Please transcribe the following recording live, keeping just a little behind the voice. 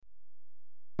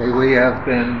we have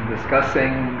been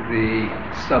discussing the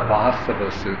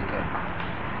Sabbasava Sutta.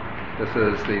 This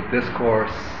is the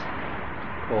discourse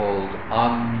called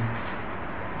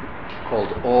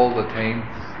All the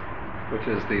Taints, which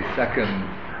is the second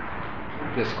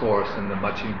discourse in the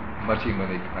Majjhima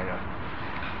Nikaya.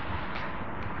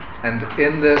 And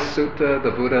in this sutta, the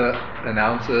Buddha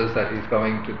announces that he's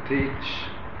going to teach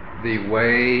the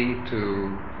way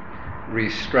to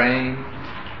restrain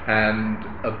and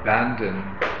abandon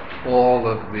all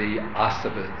of the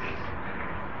asavas.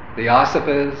 The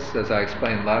asavas, as I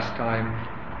explained last time,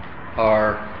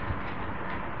 are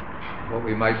what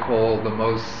we might call the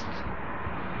most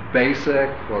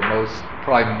basic or most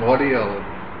primordial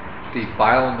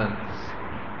defilements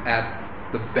at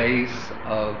the base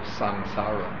of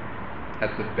samsara,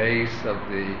 at the base of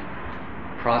the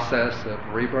process of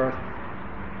rebirth,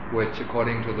 which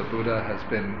according to the Buddha has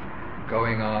been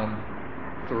going on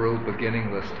through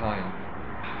beginningless time.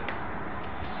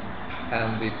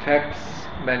 And the texts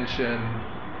mention,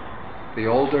 the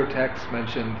older texts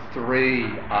mention three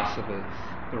asavas,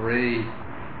 three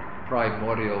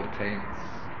primordial taints.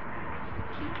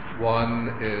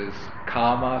 One is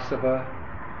kamasava,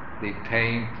 the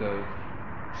taint of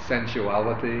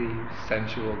sensuality,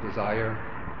 sensual desire.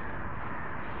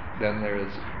 Then there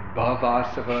is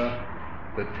bhavasava,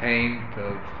 the taint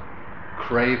of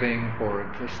craving for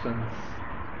existence,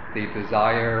 the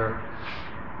desire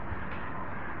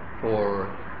for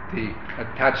the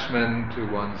attachment to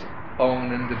one's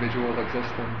own individual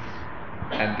existence,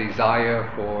 and desire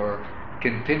for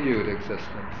continued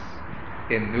existence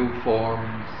in new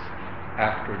forms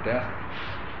after death.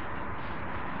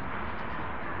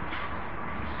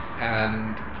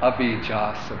 And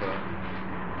avijjasava,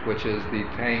 which is the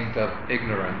taint of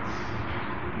ignorance,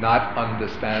 not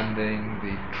understanding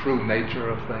the true nature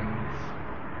of things,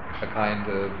 a kind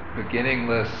of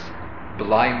beginningless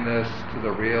blindness to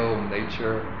the real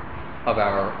nature of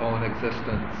our own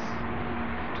existence,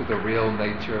 to the real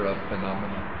nature of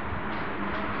phenomena.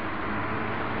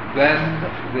 Then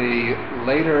the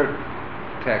later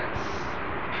texts,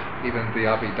 even the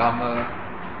Abhidhamma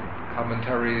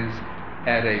commentaries,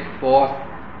 add a fourth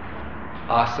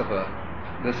asava.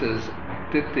 This is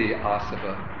ditti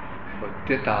asava, or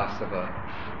ditthasava,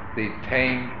 the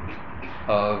taint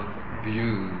of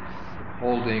views,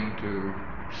 holding to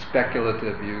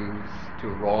speculative views, to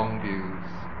wrong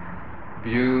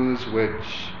views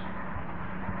which,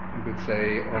 you could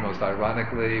say almost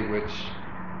ironically, which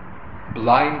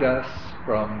blind us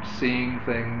from seeing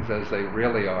things as they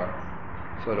really are,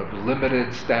 sort of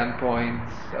limited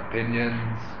standpoints,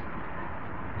 opinions,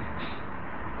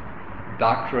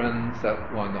 doctrines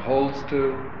that one holds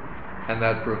to, and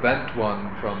that prevent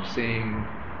one from seeing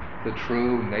the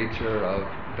true nature of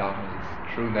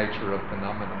dhammas, true nature of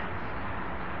phenomena.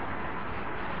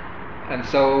 And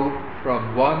so,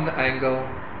 from one angle,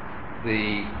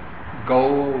 the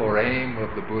goal or aim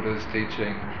of the Buddha's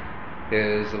teaching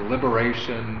is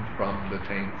liberation from the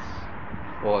taints,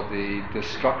 or the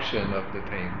destruction of the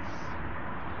taints.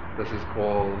 This is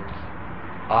called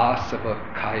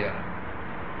asavakaya,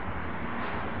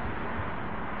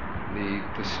 the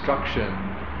destruction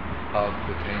of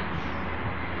the taints.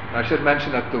 I should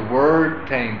mention that the word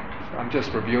taint, I'm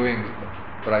just reviewing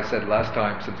what I said last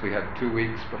time, since we had 2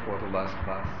 weeks before the last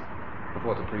class,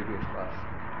 before the previous class.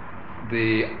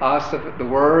 The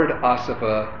word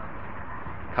asava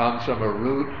comes from a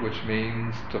root which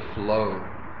means to flow,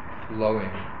 flowing.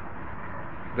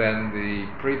 Then the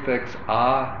prefix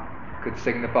a could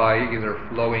signify either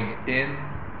flowing in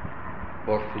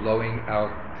or flowing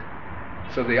out.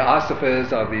 So the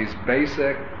asavas are these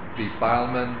basic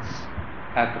defilements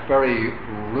at the very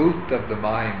root of the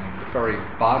mind, the very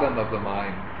bottom of the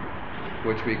mind,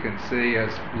 which we can see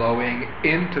as flowing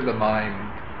into the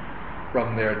mind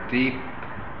from their deep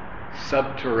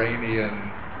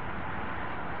subterranean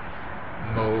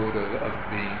mode of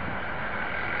being.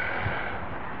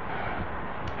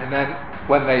 And then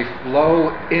when they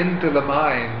flow into the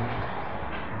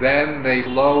mind, then they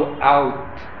flow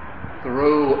out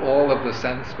through all of the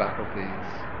sense faculties: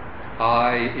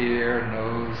 eye, ear,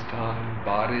 nose, tongue,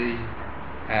 body,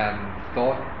 and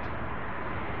thought.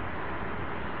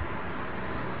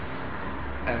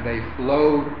 And they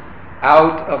flow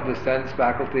out of the sense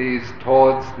faculties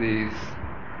towards the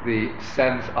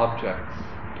sense objects,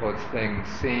 towards things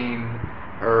seen,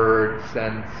 heard,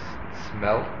 sensed,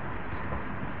 smelt.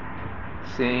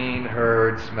 Seen,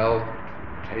 heard, smelt,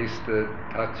 tasted,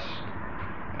 touched,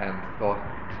 and thought.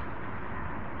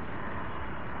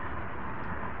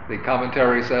 The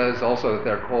commentary says also that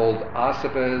they're called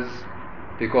asavas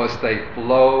because they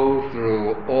flow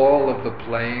through all of the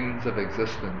planes of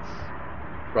existence.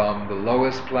 from the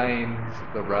lowest planes,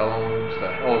 the realms,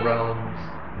 the hell realms,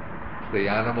 the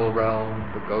animal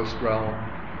realm, the ghost realm,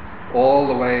 all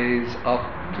the ways up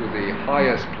to the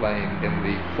highest plane in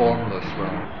the formless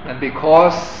realm. And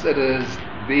because it is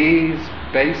these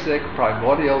basic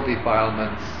primordial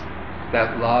defilements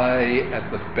that lie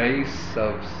at the base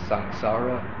of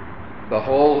samsara, the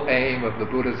whole aim of the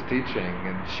Buddha's teaching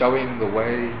in showing the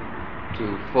way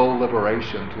to full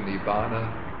liberation, to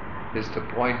Nibbana, is to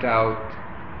point out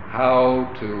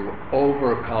how to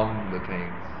overcome the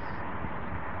taints.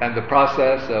 And the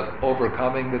process of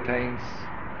overcoming the taints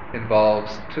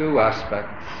involves two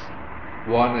aspects.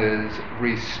 One is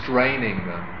restraining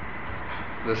them.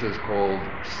 This is called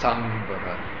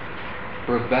samvara,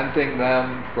 preventing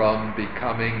them from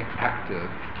becoming active,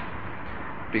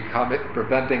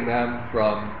 preventing them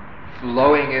from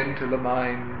flowing into the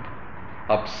mind,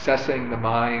 obsessing the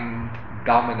mind,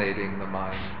 dominating the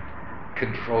mind,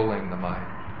 controlling the mind.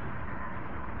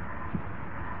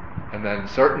 And then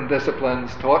certain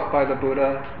disciplines taught by the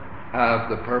Buddha have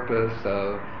the purpose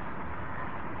of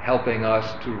helping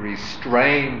us to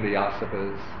restrain the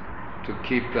asavas, to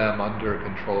keep them under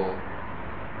control.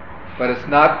 But it's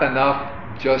not enough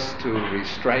just to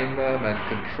restrain them and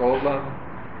control them,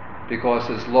 because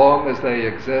as long as they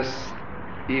exist,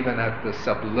 even at the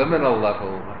subliminal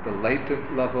level, at the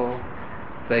latent level,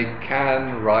 they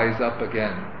can rise up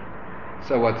again.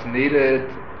 So what's needed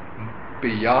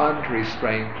beyond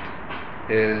restraint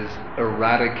is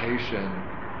eradication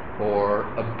or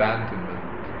abandonment.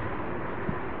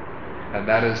 And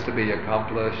that is to be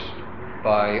accomplished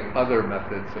by other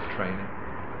methods of training.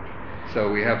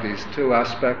 So we have these two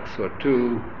aspects, or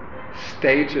two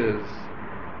stages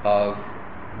of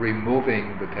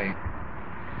removing the taint.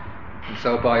 And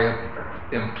so by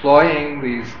employing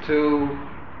these two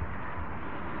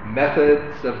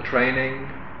methods of training,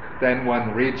 then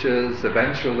one reaches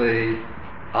eventually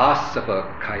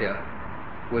asava kaya,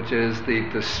 which is the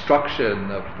destruction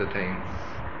of the taints,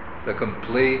 the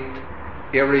complete,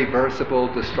 irreversible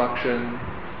destruction,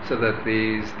 so that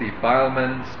these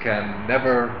defilements can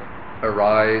never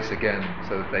arise again,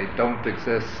 so that they don't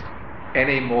exist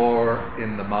anymore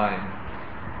in the mind.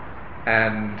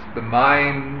 And the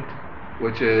mind,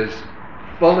 which is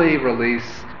fully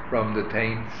released from the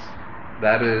taints,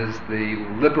 that is the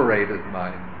liberated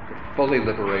mind, the fully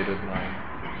liberated mind.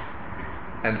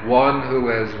 And one who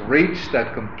has reached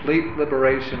that complete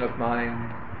liberation of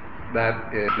mind,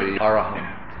 that is the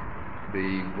arahant,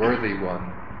 the worthy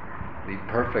one, the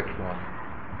perfect one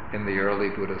in the early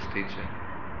Buddhist teaching.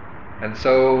 And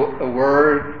so a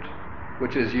word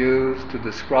which is used to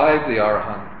describe the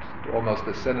arahant, almost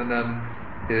a synonym,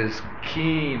 is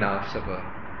khinasava,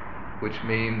 which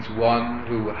means one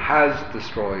who has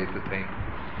destroyed the taint.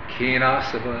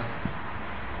 Khinasava,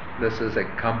 this is a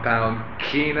compound.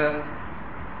 Khina,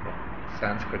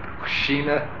 Sanskrit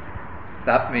kshina,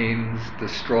 that means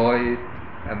destroyed,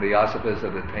 and the asavas are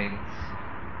the taints.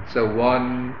 So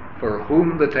one for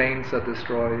whom the taints are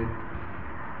destroyed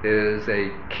is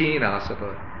a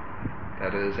khinasava,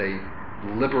 that is a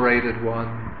liberated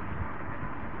one,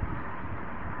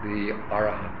 the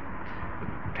arahant,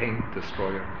 the taint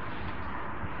destroyer.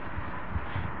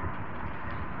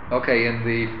 Okay,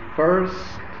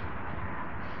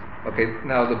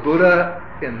 now the Buddha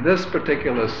in this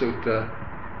particular sutta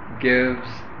gives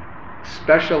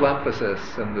special emphasis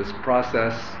in this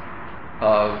process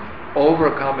of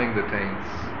overcoming the taints.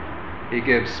 He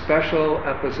gives special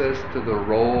emphasis to the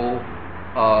role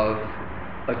of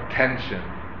attention,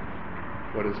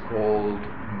 what is called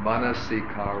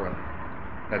manasikara.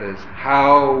 That is,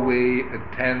 how we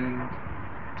attend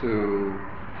to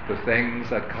the things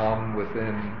that come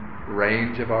within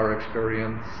range of our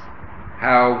experience,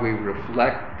 how we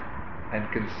reflect and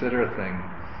consider things.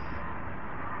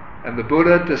 And the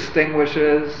Buddha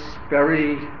distinguishes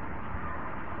very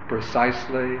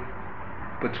precisely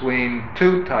between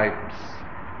two types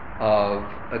of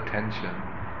attention.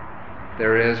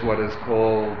 There is what is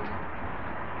called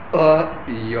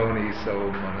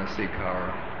ayoniso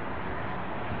manasikara,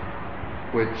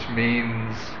 which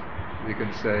means, you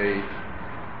can say,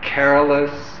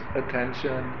 careless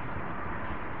attention,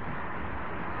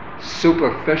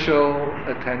 superficial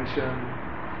attention,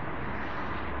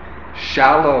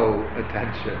 shallow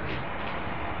attention.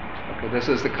 Okay, this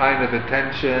is the kind of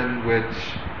attention which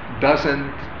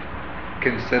doesn't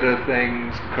consider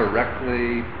things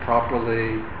correctly,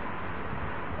 properly,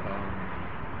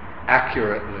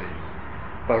 accurately,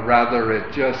 but rather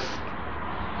it just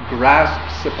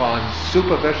grasps upon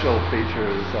superficial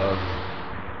features of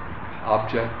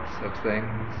objects, of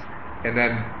things, and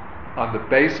then on the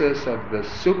basis of the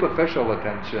superficial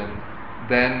attention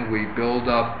then we build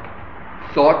up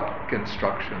thought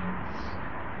constructions,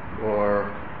 or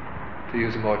to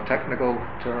use a more technical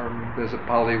term, there's a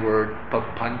Pali word,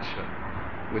 papancha,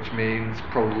 which means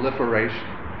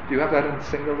proliferation. Do you have that in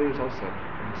Sinhalese also,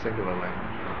 in the singular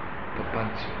language?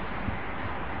 Papancha.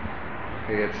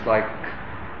 Okay, it's like,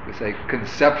 we say,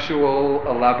 conceptual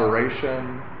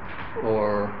elaboration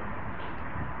or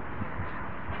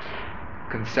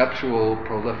conceptual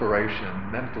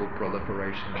proliferation, mental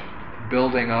proliferation,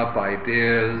 building up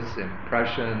ideas,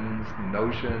 impressions,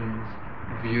 notions,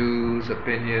 views,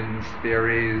 opinions,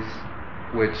 theories,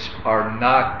 which are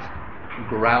not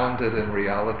grounded in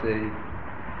reality,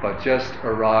 but just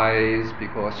arise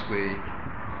because we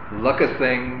look at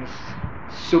things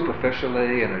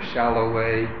superficially in a shallow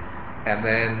way and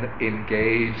then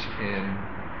engage in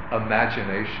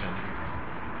imagination.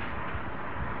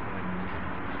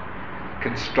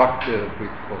 Constructive, we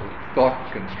call it,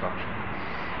 thought construction.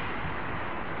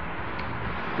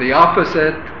 The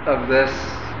opposite of this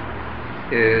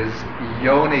is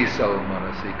yoniso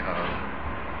manasikara.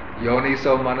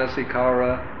 Yoniso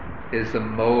manasikara is the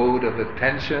mode of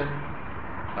attention,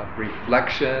 of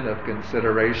reflection, of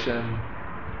consideration,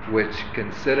 which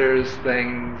considers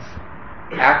things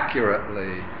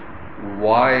accurately,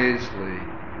 wisely,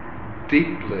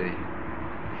 deeply,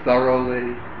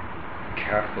 thoroughly,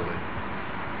 carefully.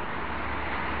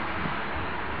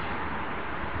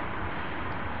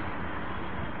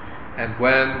 And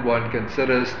when one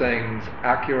considers things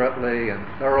accurately and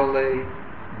thoroughly,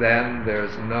 then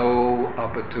there's no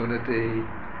opportunity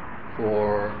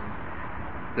for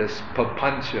this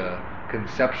papancha,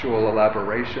 conceptual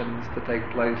elaborations, to take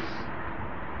place.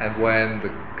 And when the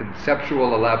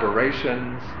conceptual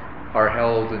elaborations are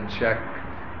held in check,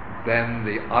 then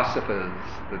the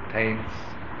asavas, the taints,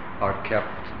 are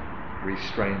kept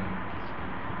restrained.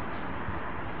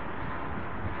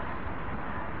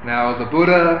 Now the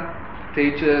Buddha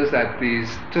teaches that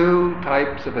these two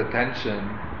types of attention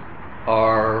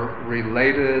are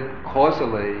related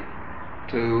causally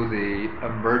to the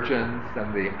emergence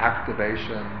and the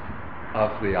activation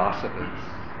of the asavas.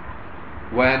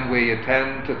 When we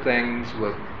attend to things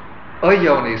with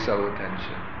ayoniso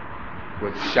attention,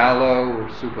 with shallow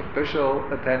or superficial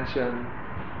attention,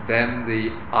 then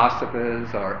the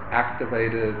asavas are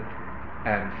activated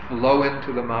and flow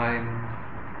into the mind,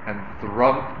 and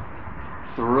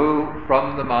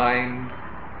from the mind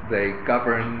they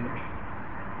govern,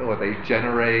 or they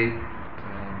generate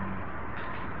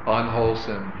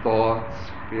unwholesome thoughts,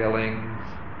 feelings,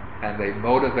 and they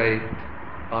motivate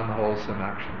unwholesome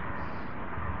actions.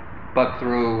 But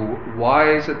through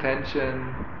wise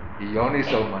attention,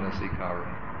 yoniso manasikara,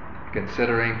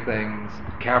 considering things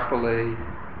carefully,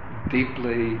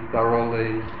 deeply,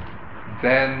 thoroughly,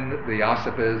 then the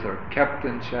asavas are kept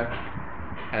in check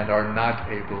and are not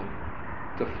able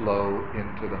to flow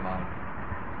into the mind.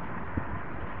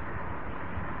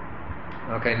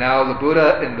 Okay, now the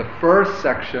Buddha, in the first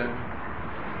section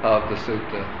of the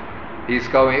sutta, he's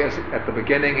going, at the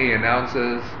beginning he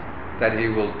announces that he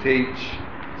will teach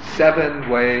 7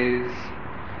 ways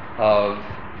of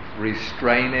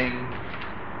restraining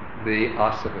the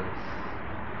asavas.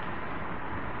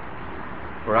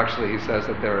 Or actually he says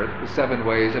that there are 7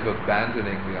 ways of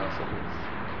abandoning the asavas.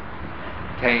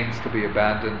 Taints to be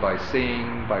abandoned by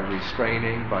seeing, by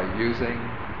restraining, by using,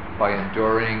 by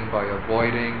enduring, by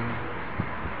avoiding,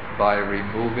 by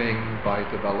removing, by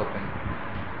developing.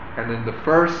 And in the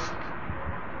first,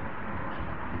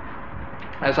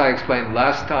 as I explained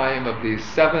last time, of these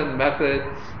 7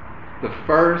 methods, the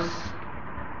first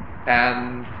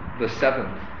and the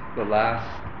 7th, the last,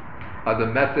 are the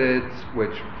methods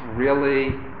which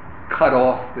really cut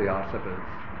off the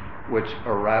asavas, which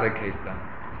eradicate them.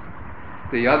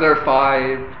 The other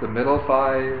 5, the middle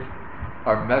 5,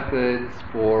 are methods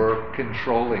for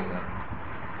controlling them,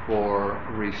 for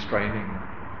restraining them.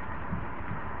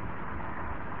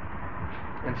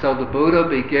 And so the Buddha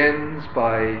begins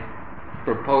by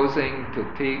proposing to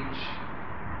teach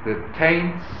the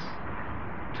taints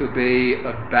to be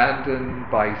abandoned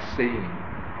by seeing.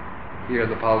 Here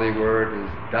the Pali word is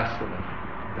dasana,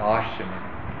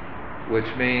 darshana,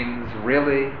 which means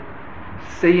really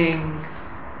seeing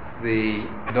the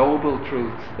noble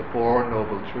truths, the 4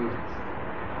 noble truths,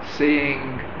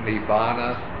 seeing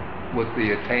nibbana with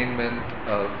the attainment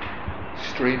of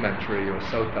stream entry or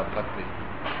sotapatti.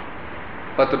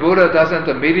 But the Buddha doesn't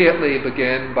immediately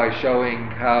begin by showing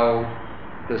how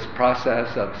this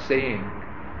process of seeing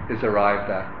is arrived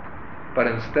at, but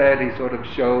instead he sort of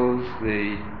shows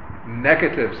the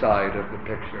negative side of the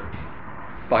picture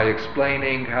by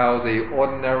explaining how the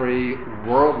ordinary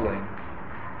worldling,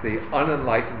 the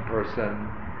unenlightened person,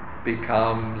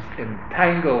 becomes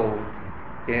entangled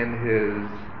in his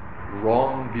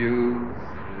wrong views,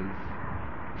 his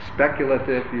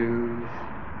speculative views,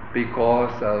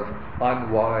 because of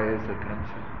unwise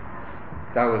attention.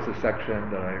 That was a section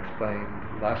that I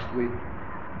explained last week.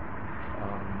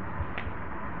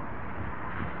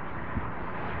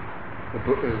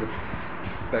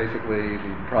 Basically,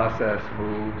 the process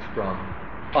moves from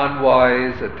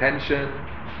unwise attention,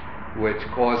 which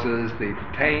causes the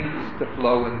taints to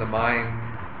flow in the mind.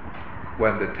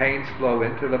 When the taints flow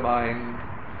into the mind,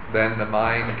 then the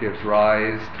mind gives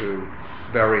rise to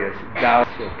various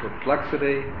doubts or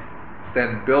perplexity.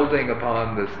 Then building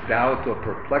upon this doubt or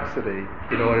perplexity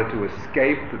in order to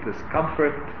escape the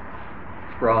discomfort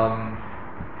from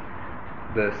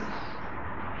this,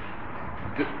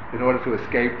 in order to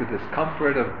escape the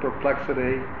discomfort of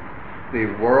perplexity, the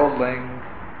worldling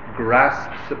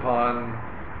grasps upon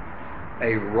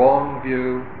a wrong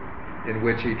view in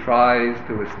which he tries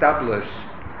to establish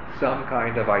some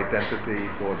kind of identity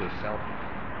for the self,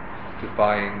 to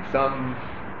find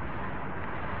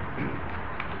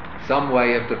some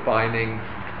way of defining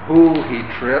who he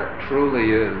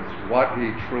truly is, what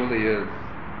he truly is.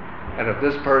 And of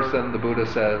this person, the Buddha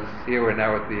says, here we're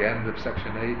now at the end of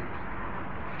section 8,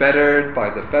 fettered by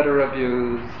the fetter of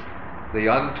views, the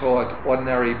untaught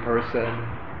ordinary person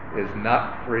is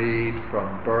not freed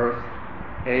from birth,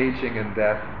 aging and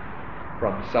death,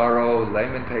 from sorrow,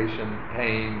 lamentation,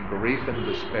 pain, grief and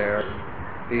despair.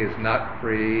 He is not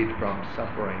freed from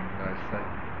suffering, I say.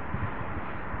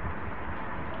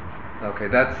 Okay,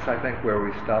 that's, I think, where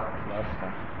we stopped last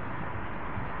time.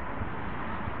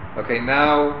 Okay,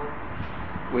 now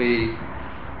we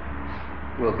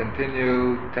will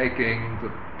continue taking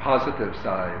the positive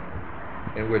side,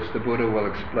 in which the Buddha will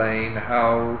explain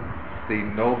how the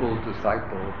noble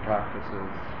disciple practices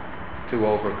to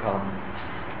overcome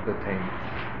the taints.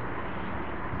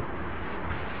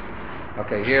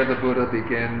 Okay, here the Buddha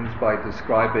begins by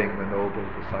describing the noble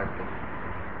disciple.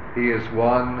 He is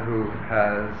one who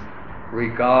has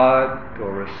regard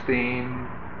or esteem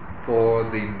for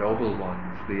the noble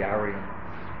ones, the Aryans,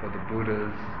 for the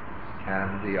Buddhas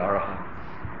and the Arahants.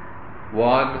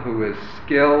 One who is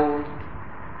skilled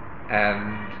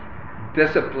and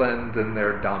disciplined in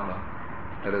their Dhamma.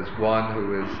 That is, one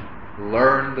who has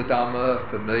learned the Dhamma,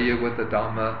 familiar with the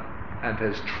Dhamma, and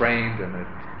has trained in it,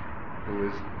 who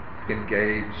is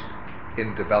engaged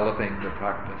in developing the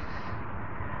practice.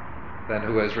 Then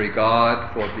who has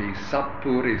regard for the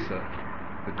Sappurisa,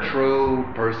 the true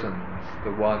persons,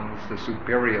 the ones, the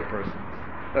superior persons.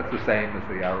 That's the same as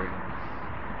the Aryans.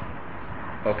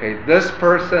 Okay, this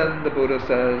person, the Buddha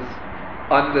says,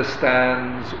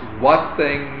 understands what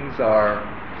things are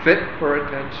fit for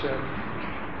attention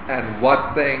and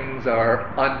what things are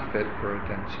unfit for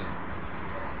attention.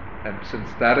 And since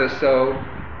that is so,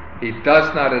 he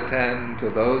does not attend to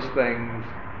those things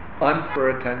unfit for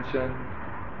attention,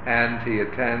 and he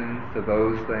attends to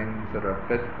those things that are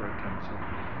fit for attention.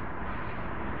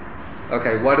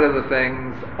 Okay, what are the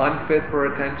things unfit for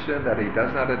attention that he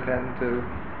does not attend to?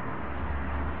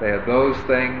 They are those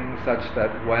things such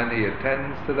that when he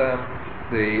attends to them,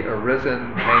 the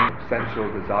arisen pain of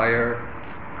sensual desire,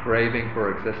 craving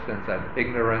for existence, and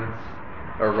ignorance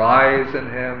arise in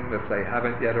him if they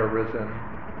haven't yet arisen,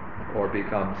 or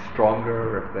become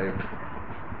stronger if they've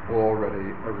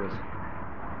already arisen.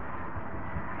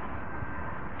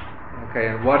 Okay,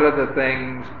 and what are the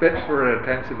things fit for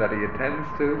attention that he attends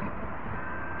to?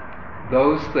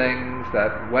 Those things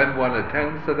that when one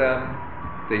attends to them,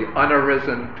 the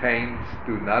unarisen taints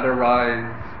do not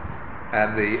arise,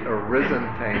 and the arisen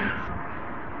taints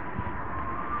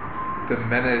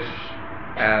diminish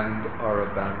and are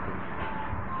abandoned.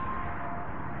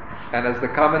 And as the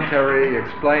commentary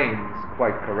explains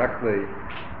quite correctly,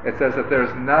 it says that there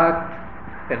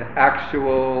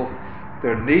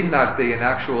need not be an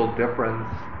actual difference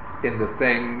in the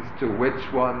things to which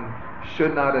one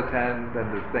should not attend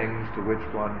and the things to which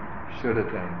one should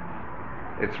attend.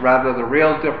 It's rather the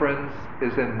real difference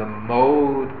is in the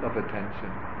mode of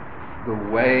attention, the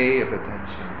way of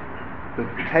attention, the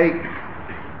take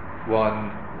one,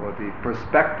 or the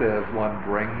perspective one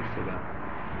brings to them.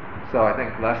 So I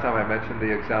think last time I mentioned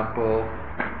the example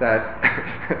that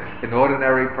an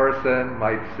ordinary person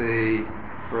might see,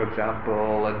 for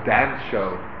example, a dance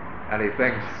show, and he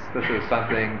thinks this is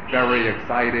something very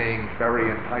exciting, very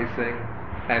enticing,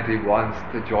 and he wants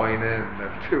to join in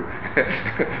and to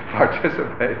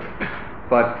participate.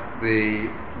 But the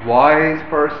wise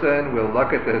person will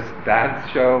look at this dance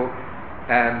show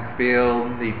and feel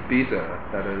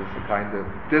nibbida, that is a kind of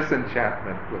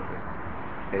disenchantment with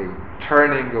it, a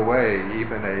turning away,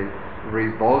 even a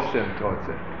revulsion towards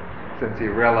it. since he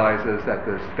realizes that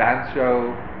this dance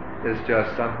show is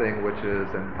just something which is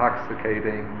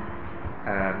intoxicating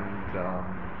and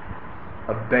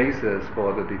a basis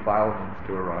for the defilements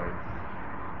to arise.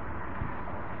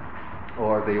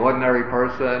 Or the ordinary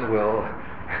person will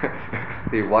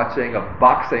be watching a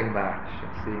boxing match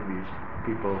and seeing these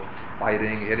people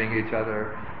fighting, hitting each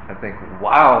other, and think,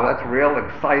 wow, that's real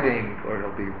exciting. Or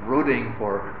he'll be rooting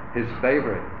for his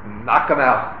favorite. Knock him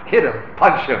out, hit him,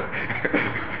 punch him,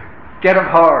 get him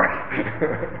hard.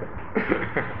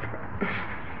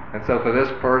 And so for this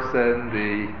person,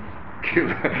 the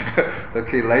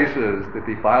kilesas, the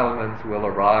defilements, will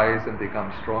arise and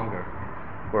become stronger.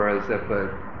 Whereas if a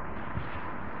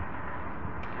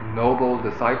noble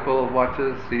disciple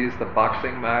watches, sees the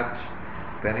boxing match,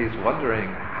 then he's wondering,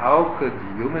 how could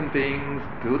human beings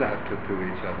do that to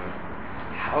each other?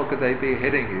 How could they be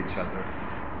hitting each other?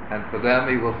 And for them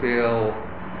he will feel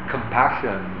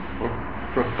compassion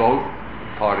for both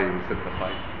parties in the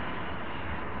fight.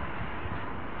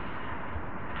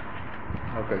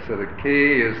 Okay, so the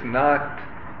key is not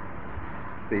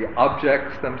the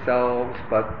objects themselves,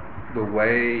 but the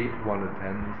way one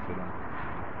attends to them.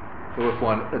 So if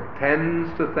one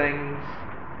attends to things,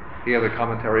 here the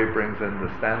commentary brings in the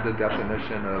standard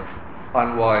definition of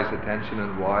unwise attention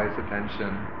and wise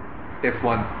attention. If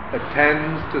one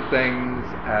attends to things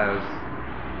as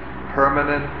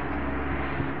permanent,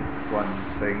 one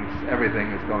thinks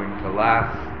everything is going to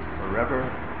last forever,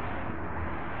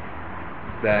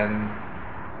 then,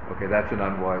 okay, that's an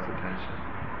unwise attention.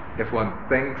 If one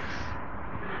thinks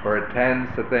or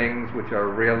attends to things which are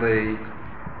really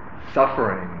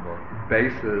suffering or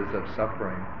bases of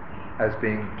suffering as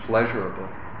being pleasurable,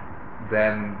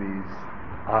 then these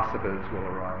asavas will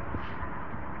arise.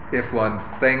 If one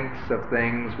thinks of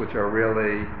things which are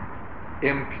really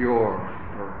impure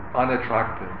or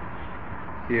unattractive,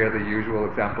 here the usual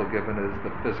example given is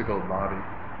the physical body.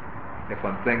 If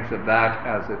one thinks of that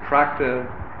as attractive,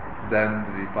 then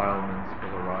the defilements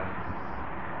will arise.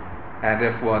 And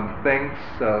if one thinks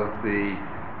of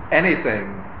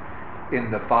anything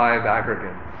in the five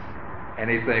aggregates,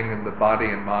 anything in the body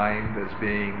and mind as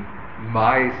being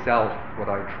myself, what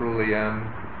I truly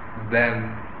am,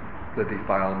 then the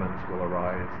defilements will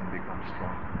arise and become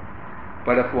strong.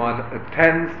 But if one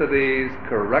attends to these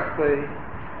correctly,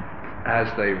 as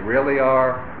they really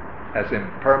are, as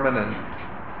impermanent,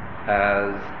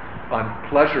 as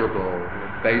unpleasurable,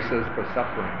 basis for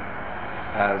suffering,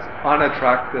 as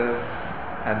unattractive,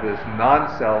 and as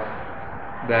non-self,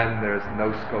 then there's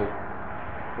no scope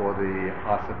for the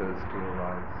asavas to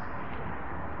arise.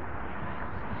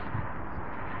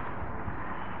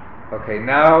 Okay,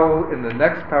 now in the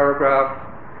next paragraph,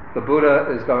 the Buddha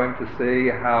is going to see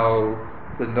how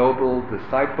the noble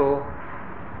disciple,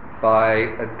 by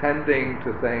attending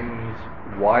to things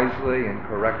wisely and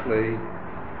correctly,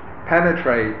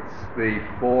 penetrates the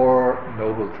Four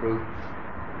Noble Truths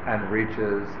and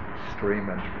reaches stream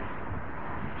entry.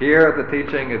 Here the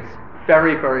teaching is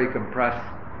very, very compressed,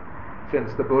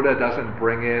 since the Buddha doesn't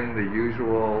bring in the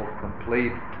usual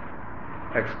complete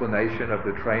explanation of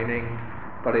the training,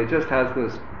 but he just has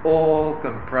this all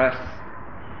compressed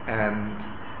and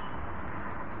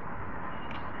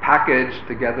packaged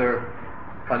together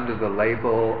under the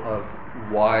label of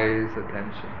wise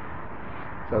attention.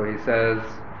 So he says,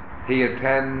 he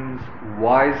attends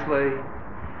wisely,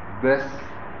 this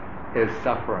is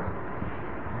suffering.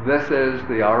 This is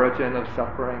the origin of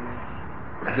suffering.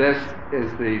 This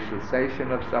is the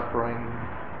cessation of suffering.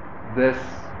 This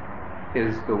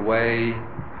is the way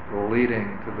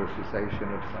leading to the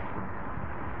cessation of suffering.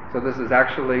 So this is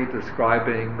actually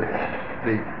describing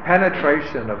the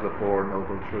penetration of the Four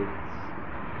Noble Truths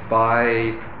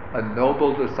by a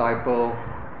noble disciple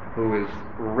who is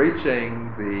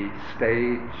reaching the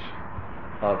stage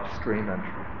of stream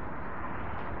entry.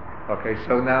 Okay,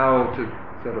 so now to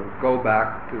sort of go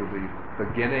back to the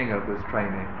beginning of this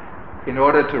training, in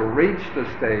order to reach the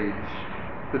stage,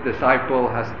 the disciple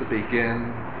has to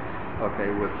begin,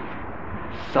 with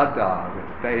Sutta, with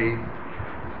faith,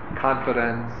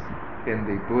 confidence in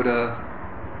the Buddha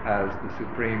as the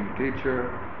supreme teacher,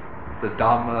 the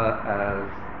Dhamma as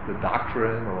the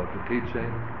doctrine or the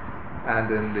teaching,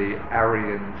 and in the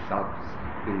Aryan subs,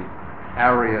 the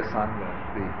Arya Sangha,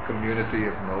 the community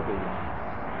of noble ones.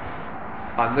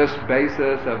 On this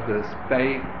basis of this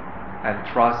faith and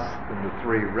trust in the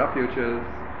three refuges,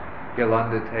 he'll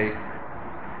undertake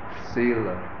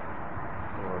sila,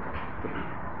 or the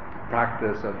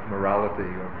practice of morality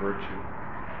or virtue.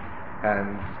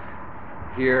 And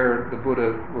here the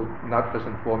Buddha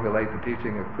doesn't formulate the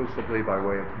teaching exclusively by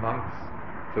way of monks,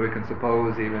 so we can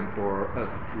suppose even for a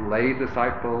lay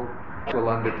disciple Will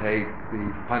undertake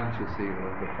the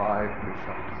Panchasila, the 5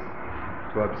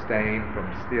 precepts, to abstain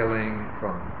from stealing,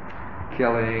 from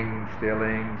killing,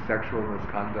 stealing, sexual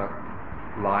misconduct,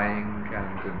 lying,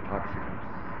 and intoxicants.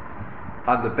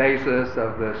 On the basis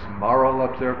of this moral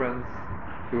observance,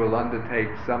 he will undertake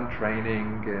some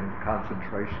training in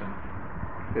concentration.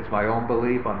 It's my own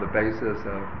belief on the basis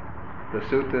of the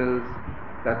suttas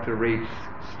that to reach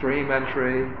stream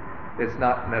entry, it's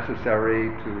not necessary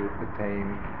to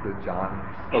attain the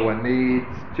jhanas. But one needs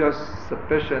just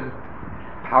sufficient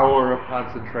power of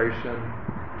concentration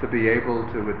to be able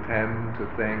to attend to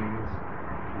things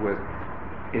with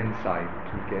insight,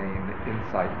 to gain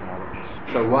insight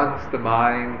knowledge. So once the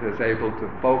mind is able to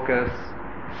focus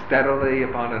steadily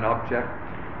upon an object,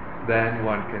 then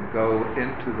one can go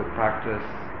into the practice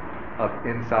of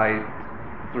insight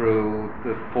through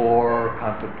the 4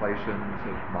 contemplations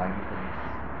of mindfulness,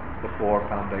 the 4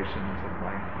 foundations of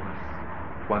mindfulness.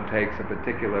 One takes a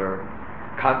particular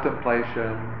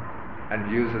contemplation and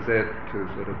uses it to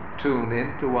sort of tune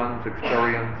into one's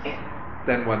experience.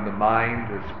 Then when the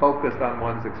mind is focused on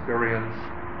one's experience,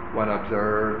 one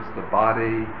observes the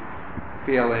body,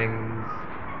 feelings,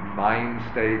 mind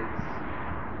states,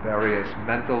 various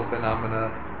mental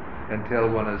phenomena, until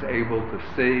one is able to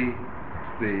see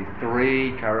the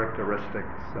 3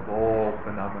 characteristics of all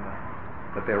phenomena,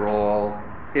 that they're all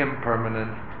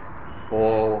impermanent,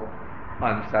 all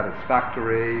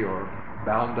unsatisfactory or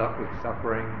bound up with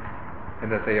suffering,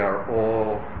 and that they are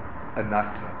all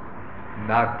anatta,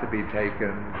 not to be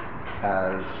taken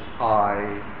as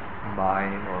I,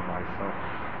 mine, or myself.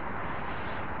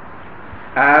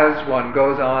 As one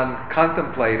goes on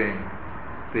contemplating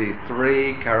the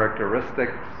 3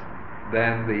 characteristics,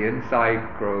 then the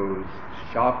insight grows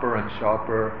sharper and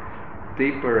sharper,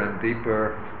 deeper and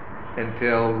deeper,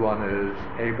 until one is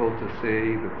able to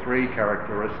see the 3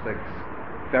 characteristics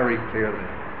very clearly,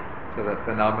 so that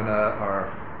phenomena are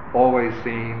always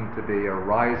seen to be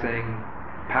arising,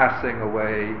 passing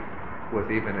away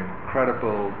with even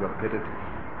incredible rapidity.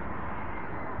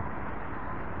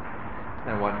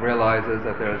 And one realizes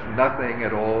that there's nothing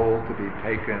at all to be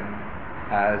taken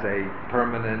as a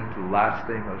permanent,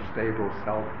 lasting, or stable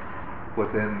self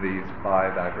within these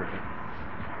 5 aggregates.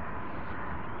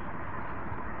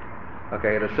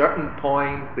 Okay, at a certain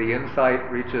point, the insight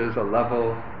reaches a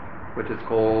level which is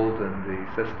called, in the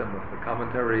system of the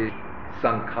commentary,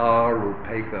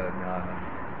 Sankharupeka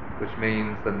Jnana, which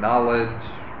means the knowledge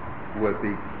with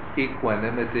the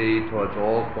equanimity towards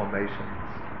all formations,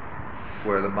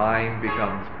 where the mind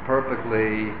becomes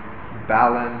perfectly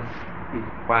balanced,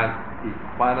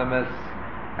 equanimous,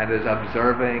 and is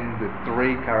observing the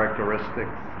 3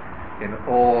 characteristics in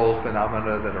all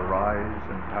phenomena that arise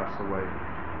and pass away.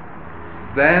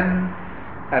 Then,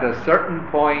 at a certain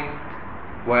point,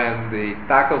 when the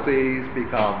faculties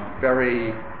become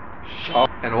very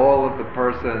sharp and all of the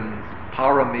person's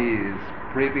paramis,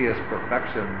 previous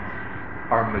perfections,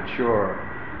 are mature,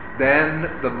 then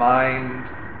the mind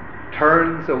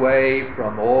turns away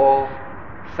from all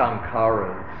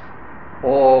sankharas,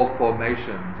 all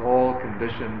formations, all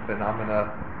conditioned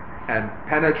phenomena, and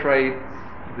penetrates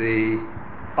the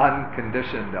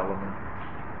unconditioned element,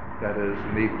 that is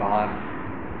nibbana.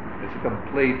 It's a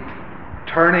complete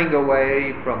turning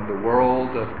away from the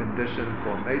world of conditioned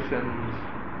formations,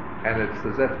 and it's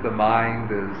as if the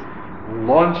mind is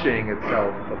launching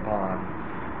itself upon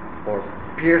or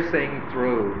piercing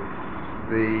through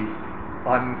the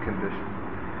unconditioned,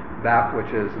 that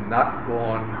which is not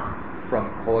born from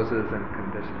causes and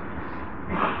conditions,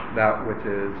 that which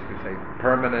is, you say,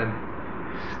 permanent,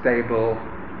 stable,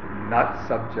 not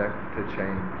subject to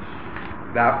change,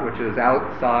 that which is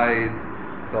outside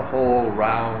the whole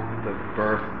round of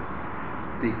birth,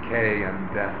 decay,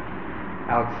 and death,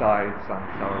 outside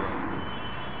samsara.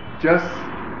 Just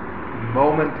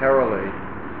momentarily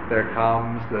there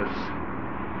comes this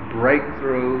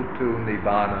breakthrough to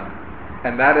nibbana,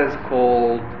 and that is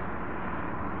called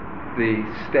the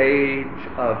stage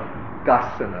of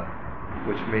dasana,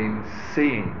 which means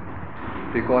seeing,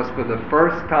 because for the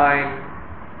first time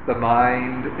the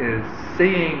mind is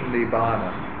seeing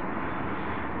nibbana.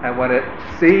 And when it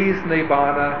sees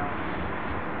nibbana,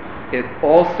 it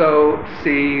also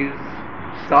sees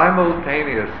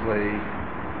simultaneously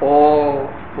all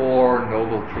 4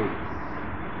 noble truths.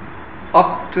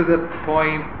 Up to the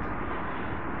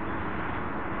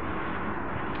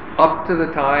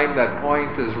time that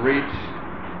point is reached,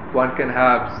 one can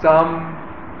have some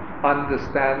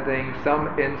understanding,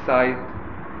 some insight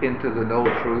into the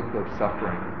noble truth of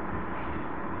suffering.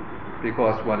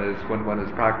 Because when one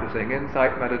is practicing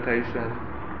insight meditation,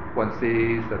 one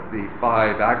sees that the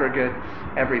five aggregates,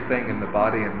 everything in the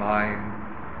body and mind,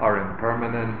 are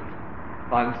impermanent,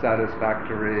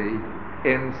 unsatisfactory,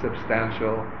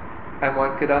 insubstantial, and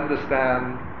one could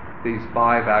understand these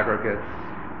five aggregates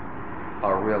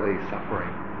are really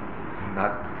suffering,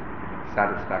 not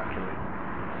satisfactory.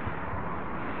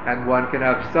 And one can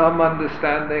have some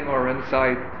understanding or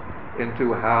insight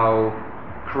into how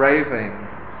craving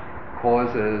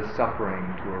causes suffering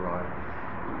to arise.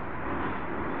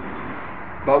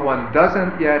 But one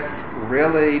doesn't yet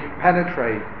really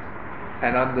penetrate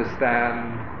and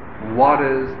understand what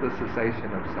is the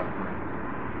cessation of suffering.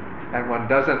 And one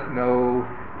doesn't know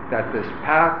that this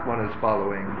path one is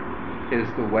following is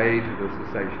the way to the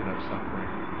cessation of suffering.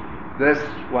 This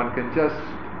one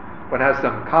has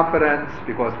some confidence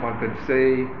because one can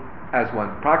see as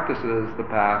one practices the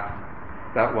path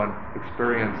that one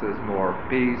experiences more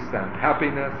peace and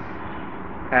happiness,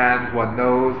 and one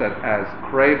knows that as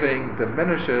craving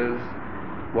diminishes,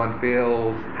 one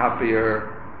feels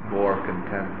happier, more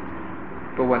content.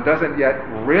 But one doesn't yet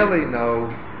really know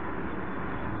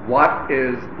what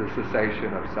is the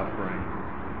cessation of suffering.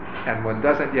 And one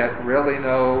doesn't yet really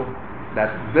know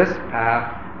that this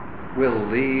path will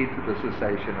lead to the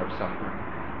cessation of suffering.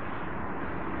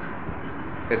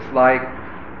 It's like,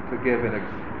 to give in a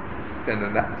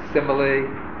simile,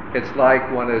 it's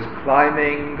like one is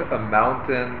climbing a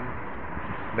mountain.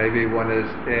 Maybe one is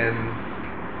in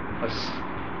a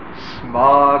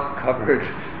smog-covered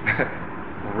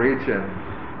region,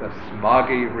 a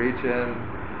smoggy region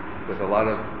with a lot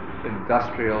of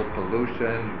industrial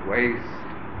pollution, waste,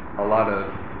 a lot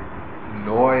of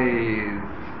noise,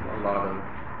 a lot of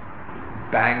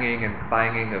banging and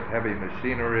clanging of heavy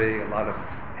machinery, a lot of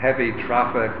heavy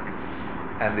traffic,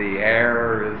 and the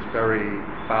air is very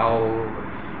foul.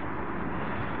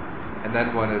 And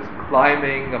then one is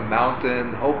climbing a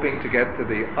mountain, hoping to get to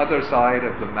the other side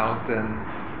of the mountain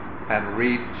and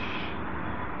reach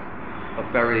a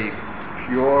very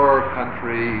pure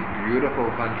country, beautiful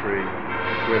country,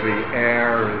 where the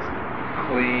air is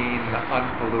clean,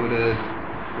 unpolluted,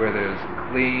 where there's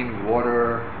clean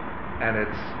water, and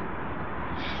it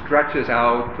stretches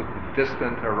out to the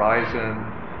distant horizon.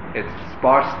 It's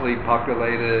sparsely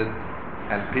populated,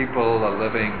 and people are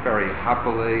living very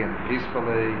happily and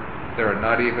peacefully. There are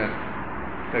not even,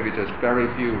 maybe just very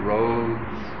few roads.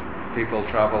 People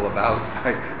travel about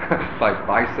by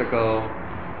bicycle,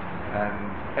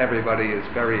 and everybody is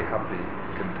very happy,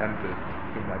 contented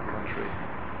in that country.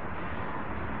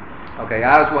 Okay,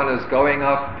 as one is going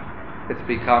up, it's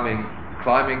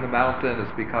climbing the mountain,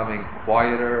 it's becoming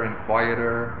quieter and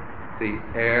quieter. The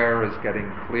air is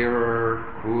getting clearer,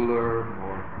 cooler,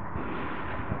 more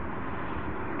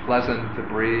pleasant to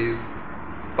breathe.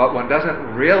 But one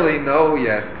doesn't really know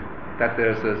yet that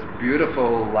there's this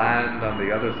beautiful land on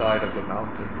the other side of the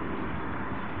mountain.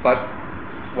 But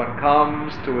one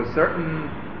comes to a certain,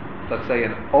 let's say,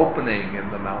 an opening in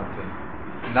the mountain,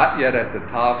 not yet at the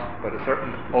top, but a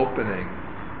certain opening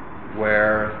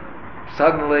where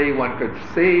suddenly one could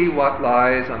see what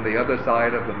lies on the other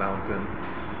side of the mountain,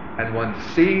 and one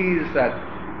sees that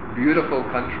beautiful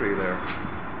country there.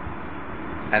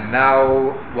 And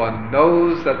now one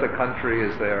knows that the country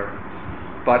is there,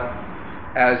 but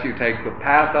as you take the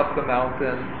path up the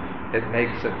mountain, it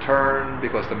makes a turn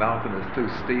because the mountain is too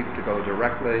steep to go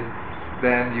directly.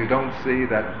 Then you don't see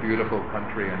that beautiful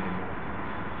country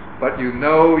anymore. But you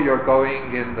know you're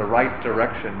going in the right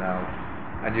direction now,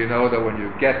 and you know that when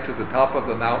you get to the top of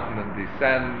the mountain and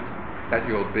descend, that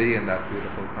you'll be in that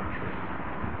beautiful country.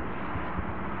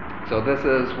 So this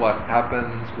is what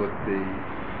happens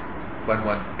when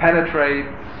one penetrates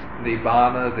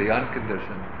Nibbana, the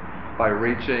unconditioned, by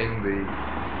reaching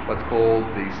what's called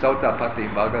the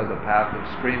Sotapatti Magga, the path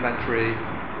of stream entry.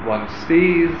 One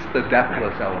sees the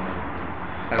deathless element,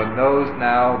 and one knows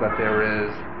now that there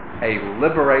is a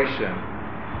liberation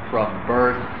from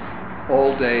birth,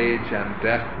 old age, and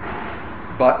death,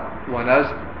 but one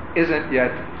isn't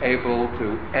yet able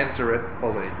to enter it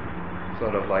fully.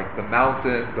 Sort of like the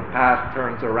mountain, the path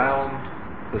turns around,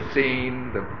 the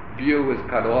scene, the view is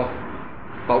cut off,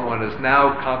 but one is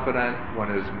now confident,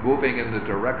 one is moving in the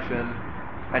direction,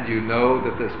 and you know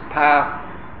that this path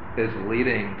is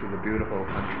leading to the beautiful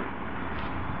country.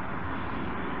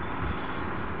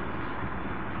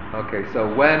 Okay,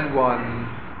 so when one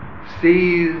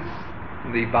sees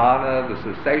Nibbana, the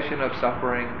cessation of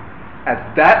suffering,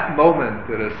 at that moment,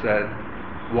 it is said,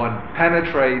 one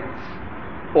penetrates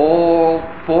all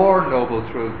four noble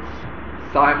truths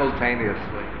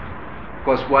simultaneously.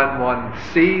 Because when one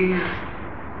sees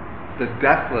the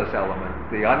deathless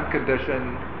element, the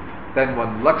unconditioned, then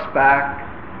one looks back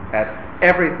at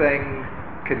everything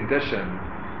condition,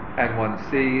 and one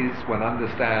sees, one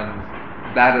understands,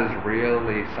 that is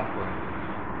really suffering.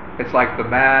 It's like the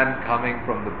man coming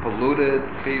from the polluted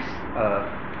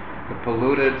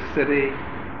city.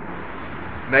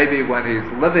 Maybe when he's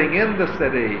living in the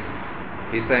city,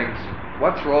 he thinks,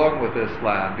 what's wrong with this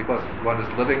land? Because one is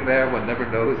living there, one never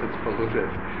knows it's polluted.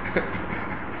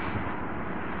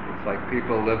 It's like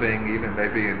people living even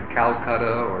maybe in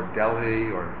Calcutta or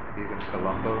Delhi or even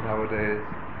Colombo nowadays.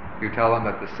 You tell them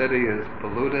that the city is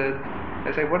polluted,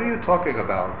 they say, what are you talking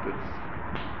about? It's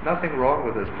nothing wrong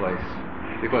with this place.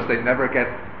 Because they never get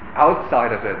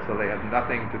outside of it, so they have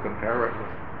nothing to compare it with.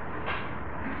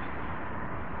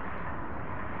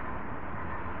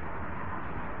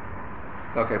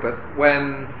 Okay, but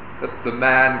when the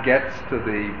man gets to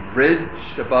the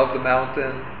ridge above the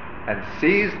mountain and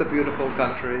sees the beautiful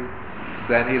country,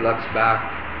 then he looks back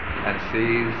and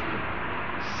sees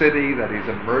the city that he's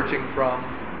emerging from,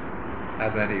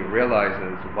 and then he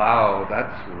realizes, wow,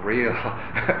 that's real,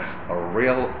 a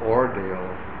real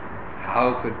ordeal.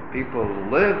 How could people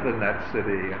live in that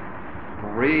city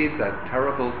and breathe that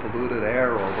terrible polluted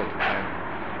air all the time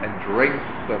and drink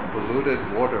the polluted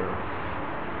water?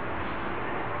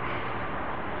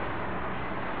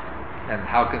 And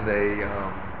how can they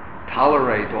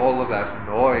tolerate all of that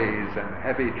noise and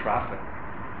heavy traffic?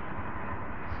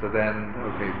 So then,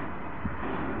 okay,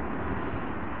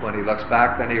 when he looks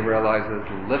back, then he realizes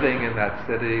living in that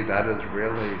city, that is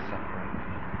really suffering.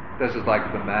 This is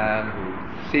like the man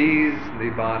who sees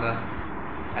Nibbana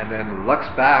and then looks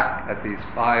back at these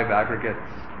 5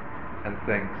 aggregates and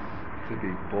thinks, to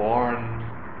be born,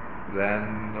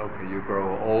 then, okay, you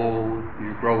grow old,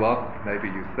 you grow up, maybe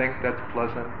you think that's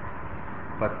pleasant,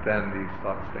 but then he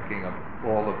starts thinking of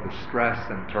all of the stress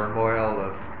and turmoil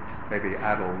of maybe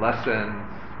adolescence,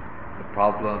 the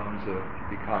problems of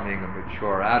becoming a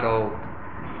mature adult,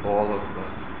 all of the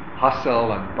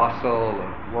hustle and bustle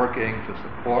of working to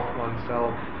support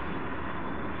oneself,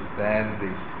 then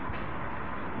the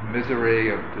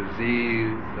misery of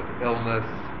disease, of illness,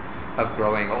 of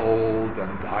growing old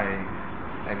and dying,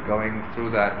 and going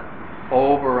through that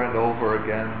over and over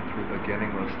again through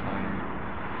beginningless time.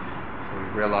 So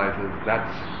he realizes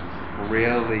that's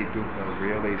really dukkha,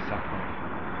 really suffering.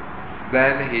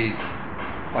 Then he,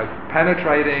 by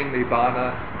penetrating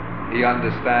Nibbana, he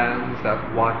understands that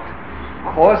what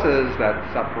causes that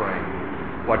suffering,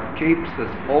 what keeps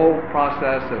this whole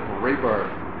process of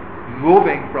rebirth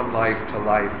moving from life to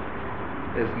life,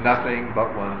 is nothing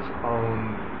but one's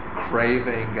own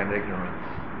craving and ignorance,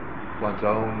 one's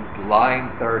own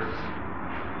blind thirst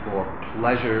for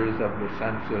pleasures of the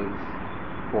senses,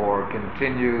 for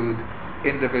continued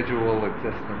individual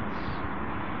existence,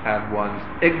 and one's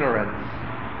ignorance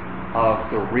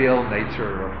of the real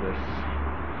nature of this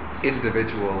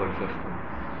individual existence.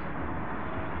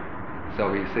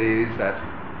 So he sees that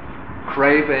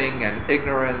craving and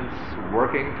ignorance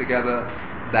working together,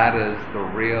 that is the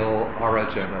real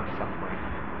origin of suffering.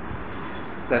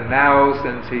 Then now,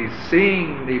 since he's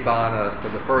seeing Nibbana for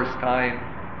the first time,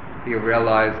 he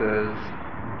realizes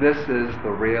this is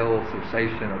the real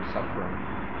cessation of suffering.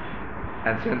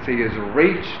 And since he has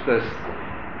reached this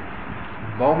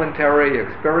momentary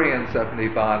experience of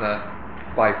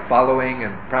Nibbana by following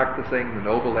and practicing the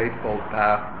Noble Eightfold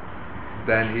Path,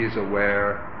 then he's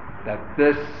aware that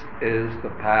this is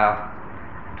the path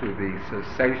to the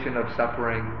cessation of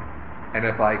suffering, and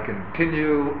if I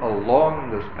continue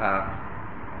along this path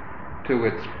to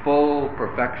its full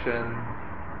perfection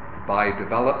by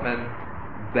development,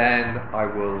 then I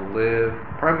will live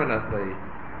permanently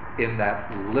in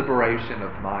that liberation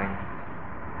of mind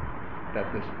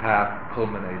that this path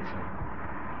culminates in.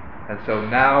 And so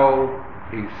now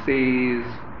he sees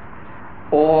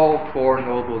all 4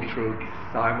 noble truths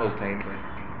simultaneously.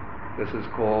 This is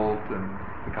called, in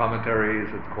the commentaries,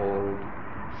 it's called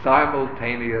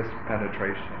simultaneous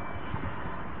penetration.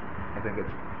 I think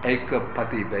it's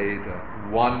ekapati veda,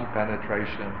 one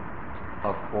penetration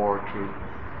of 4 truths.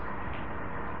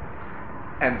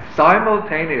 And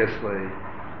simultaneously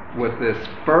with this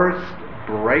first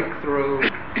breakthrough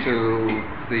to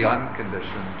the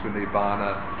unconditioned, to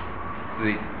Nibbana,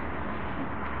 the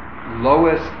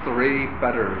lowest 3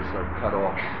 fetters are cut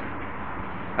off.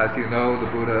 As you know,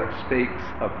 the Buddha speaks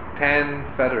of 10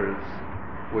 fetters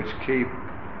which keep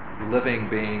living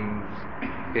beings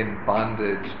in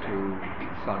bondage to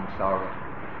samsara.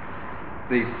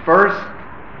 The first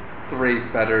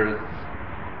 3 fetters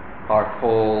are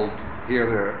called, here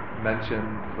they're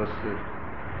mentioned, listed.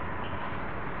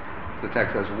 The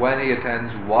text says, when he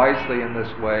attends wisely in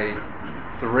this way,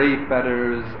 3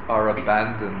 fetters are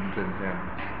abandoned in him: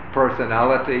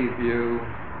 personality view,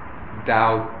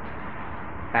 doubt,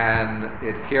 and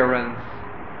adherence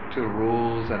to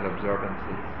rules and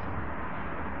observances.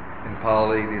 In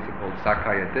Pali, these are called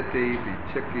Sakaya Ditti,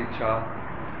 Vicikicca,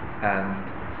 and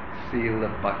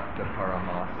Silabbata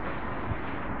Paramasa.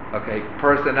 Okay,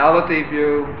 personality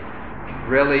view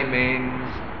really means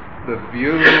the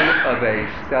view of a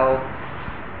self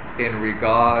in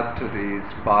regard to these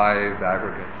five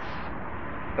aggregates.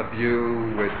 A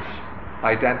view which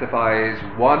identifies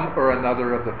one or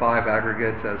another of the five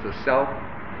aggregates as a self,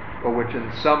 or which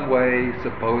in some way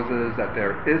supposes that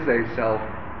there is a self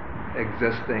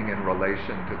existing in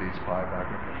relation to these five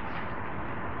aggregates.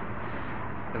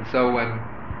 And so when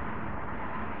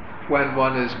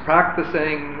one is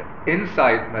practicing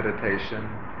insight meditation,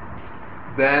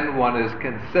 then one is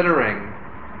considering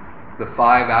the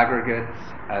five aggregates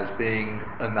as being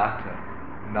anatta,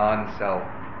 non-self.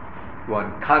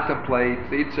 One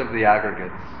contemplates each of the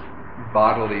aggregates: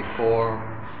 bodily form,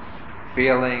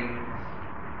 feelings,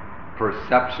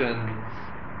 perceptions,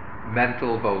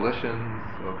 mental volitions,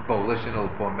 or volitional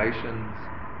formations,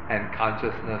 and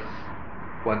consciousness.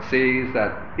 One sees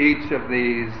that each of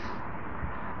these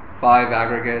five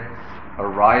aggregates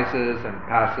arises and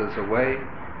passes away,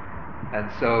 and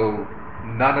so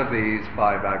none of these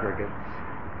five aggregates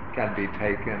can be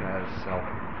taken as self.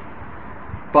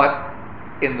 But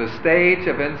in the stage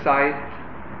of insight,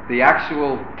 the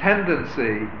actual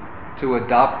tendency to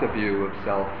adopt a view of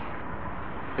self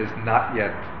is not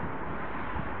yet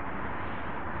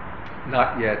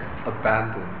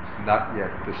abandoned, not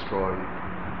yet destroyed.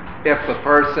 If the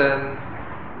person,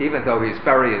 even though he's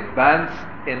very advanced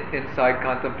in insight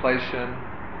contemplation,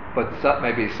 but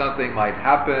maybe something might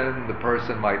happen, the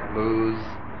person might lose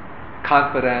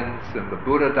confidence in the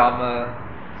Buddha Dhamma,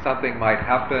 something might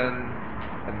happen,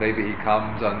 and maybe he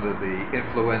comes under the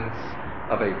influence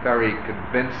of a very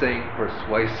convincing,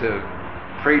 persuasive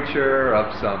preacher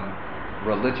of some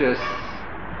religion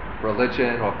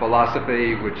or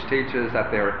philosophy which teaches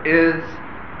that there is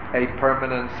a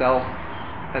permanent self,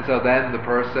 and so then the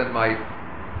person might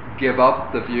give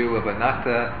up the view of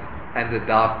anatta and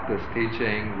adopt this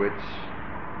teaching which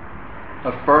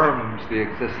affirms the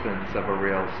existence of a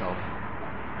real self.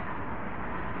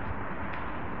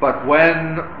 But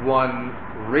when one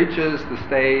reaches the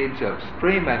stage of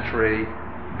stream entry,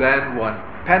 then one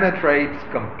penetrates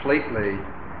completely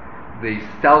the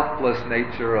selfless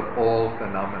nature of all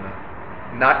phenomena,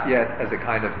 not yet as a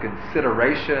kind of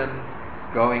consideration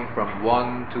going from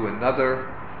one to another,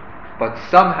 but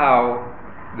somehow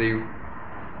the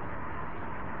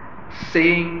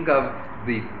seeing of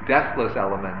the deathless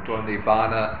element, or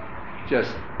nirvana,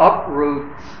 just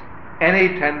uproots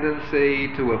any tendency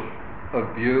to a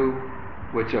view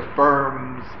which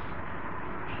affirms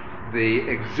the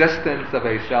existence of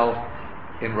a self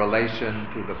in relation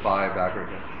to the five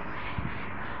aggregates.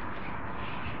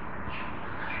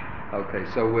 Okay,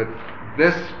 so with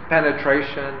this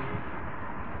penetration,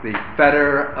 the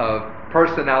fetter of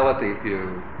personality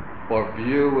view, or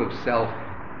view of self,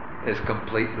 is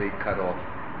completely cut off.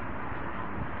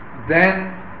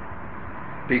 Then,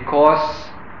 because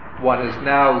one has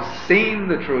now seen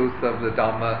the truth of the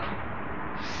Dhamma,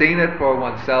 seen it for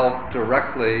oneself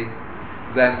directly,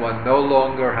 then one no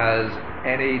longer has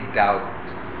any doubt.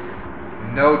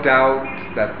 No doubt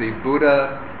that the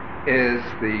Buddha is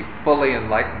the fully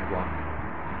enlightened one.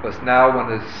 Because now one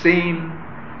has seen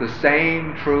the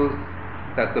same truth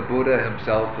that the Buddha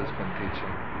himself has been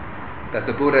teaching, that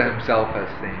the Buddha himself has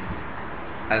seen.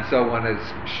 And so one has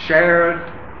shared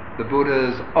the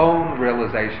Buddha's own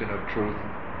realization of truth,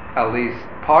 at least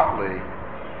partly,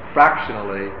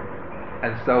 fractionally,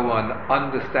 and so one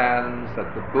understands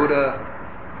that the Buddha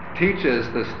teaches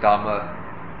this Dhamma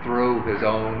through his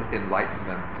own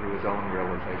enlightenment, through his own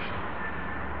realization.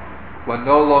 One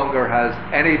no longer has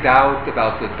any doubt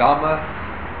about the Dhamma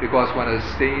because one has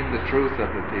seen the truth of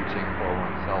the teaching for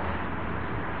oneself.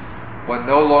 One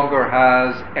no longer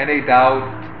has any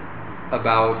doubt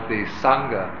about the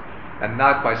Sangha, and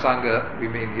not by Sangha we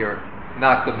mean here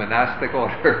not the monastic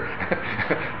order,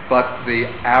 but the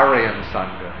Aryan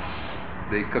Sangha,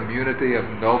 the community of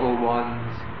noble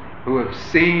ones who have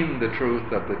seen the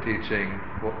truth of the teaching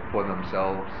for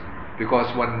themselves,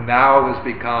 because one now has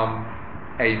become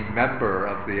a member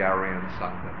of the Aryan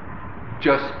Sangha.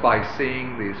 Just by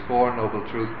seeing these four noble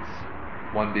truths,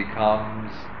 one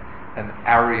becomes an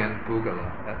Aryan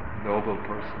Pugala, a noble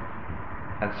person.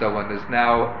 And so one has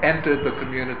now entered the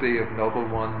community of noble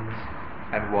ones,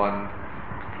 and one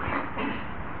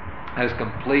has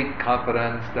complete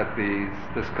confidence that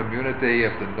this community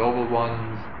of the noble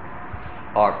ones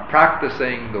are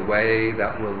practicing the way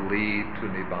that will lead to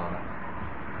Nibbana.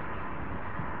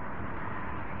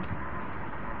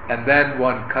 and then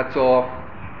one cuts off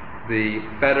the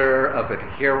fetter of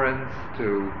adherence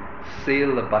to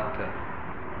Silabbata,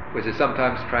 which is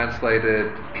sometimes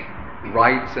translated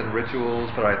rites and rituals,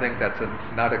 but I think that's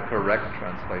not a correct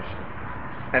translation.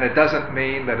 And it doesn't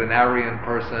mean that an Aryan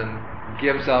person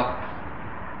gives up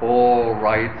all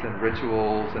rites and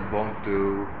rituals and won't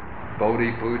do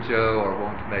Bodhi puja or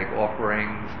won't make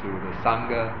offerings to the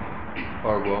Sangha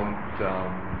or won't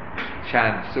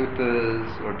chant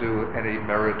suttas or do any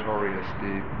meritorious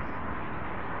deeds.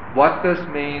 What this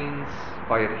means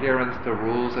by adherence to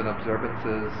rules and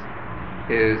observances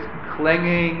is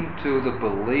clinging to the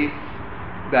belief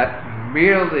that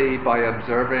merely by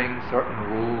observing certain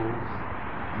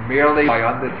rules, merely by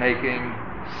undertaking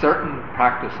certain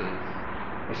practices,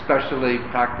 especially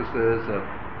practices of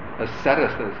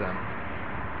asceticism,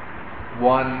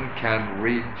 one can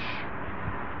reach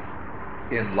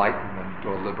enlightenment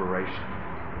or liberation.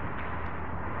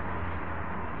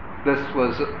 This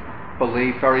was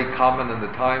belief very common in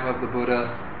the time of the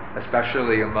Buddha,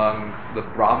 especially among the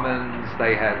Brahmins.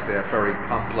 They had their very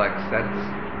complex sets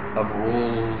of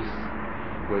rules,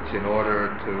 which in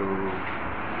order to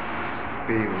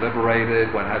be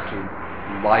liberated, one had to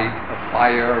light a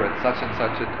fire at such and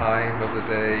such a time of the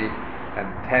day and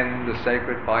tend the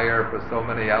sacred fire for so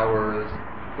many hours.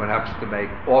 One has to make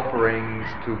offerings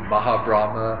to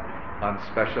Mahabrahma on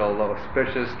special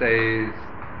auspicious days.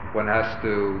 One has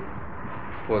to,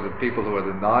 for the people who are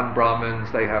the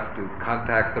non-Brahmins, they have to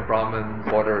contact the Brahmins,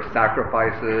 order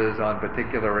sacrifices on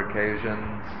particular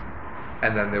occasions,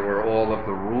 and then there were all of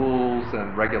the rules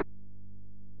and regulations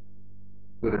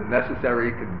with a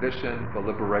necessary condition for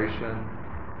liberation.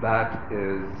 That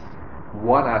is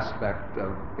one aspect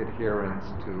of adherence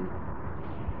to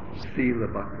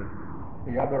Silabbata.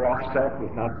 The other aspect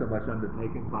was not so much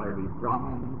undertaken by the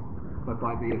Brahmins, but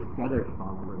by the ascetic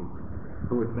followers,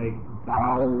 who would make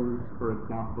vows, for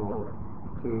example,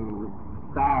 to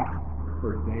fast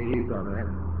for days on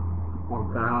end, or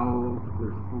vows to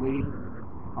sleep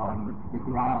on the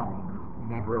ground,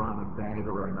 never on a bed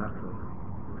or a mattress,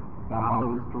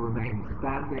 vows to remain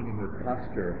standing in this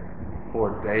posture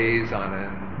for days on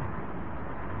end.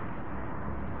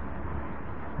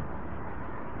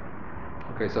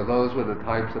 Okay, so those were the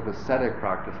types of ascetic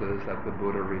practices that the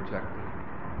Buddha rejected.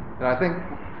 And I think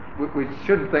we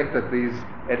shouldn't think that these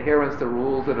adherence to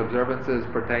rules and observances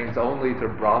pertains only to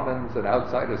Brahmins and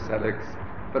outside ascetics,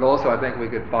 but also I think we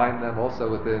could find them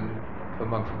also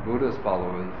amongst Buddha's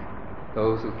followers,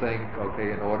 those who think,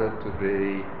 okay, in order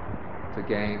to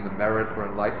gain the merit for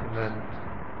enlightenment,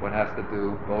 one has to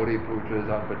do Bodhi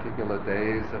pujas on particular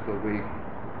days of the week,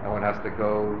 and one has to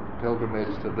go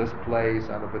pilgrimage to this place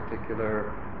on a particular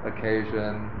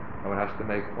occasion, and one has to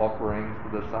make offerings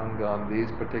to the Sangha on these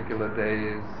particular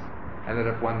days, and that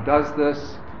if one does this,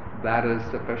 that is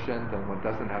sufficient, and one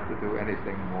doesn't have to do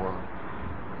anything more.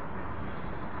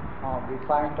 We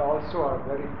find also a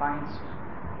very fine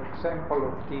example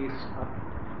of these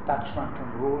attachment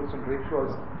and rules and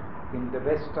rituals in the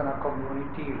Westerner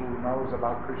community who knows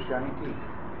about Christianity.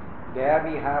 There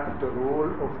we have the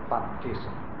rule of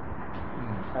baptism.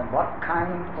 And what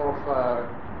kind of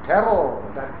terror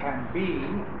that can be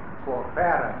for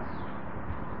parents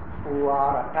who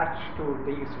are attached to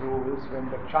these rules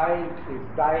when the child is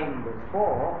dying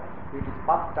before it is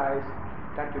baptized,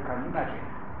 that you can imagine.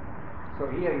 So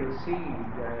here you see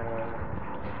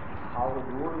how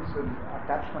rules and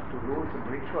attachment to rules and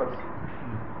rituals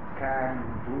can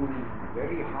do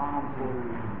very harmful,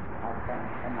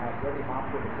 can have very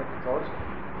harmful effects also.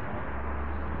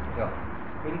 Yeah.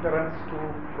 Hindrance to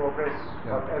progress,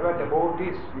 Yeah. whatever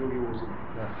devotees you use.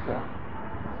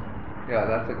 Yeah,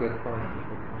 that's a good point.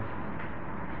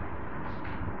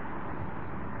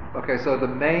 Okay, so the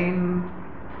main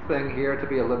thing here to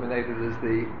be eliminated is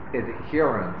the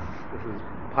adherence. This is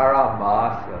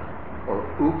paramasa or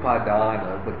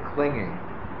upadana, the clinging.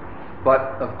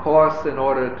 But of course, in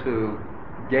order to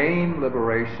gain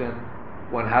liberation,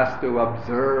 one has to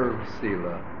observe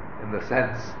sila in the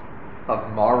sense of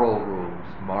moral rules,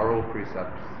 moral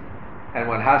precepts. And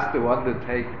one has to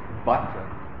undertake bhatta,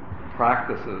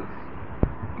 practices,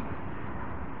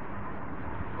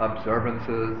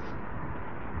 observances,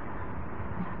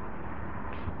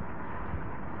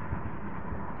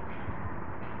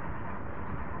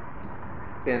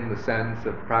 in the sense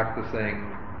of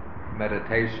practicing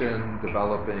meditation,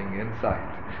 developing insight.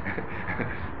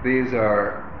 These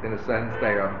are, in a sense,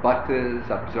 they are bhattas,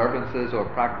 observances or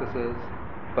practices,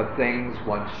 but things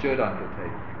one should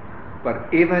undertake.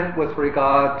 But even with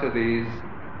regard to these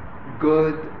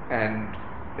good and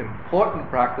important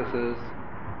practices,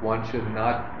 one should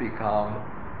not become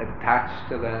attached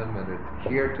to them and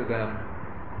adhere to them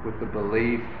with the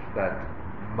belief that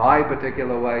my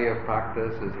particular way of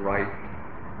practice is right,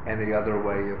 any other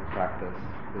way of practice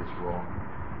is wrong.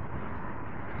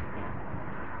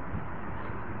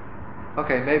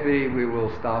 Okay, maybe we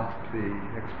will stop the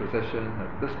exposition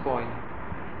at this point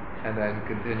and then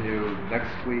continue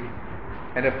next week.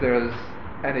 And if there's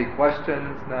any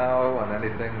questions now on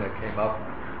anything that came up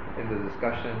in the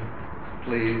discussion,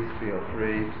 please feel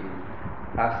free to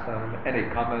ask them. Any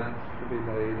comments to be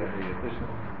made, any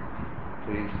additions,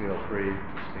 please feel free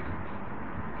to speak.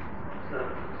 So,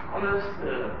 scholars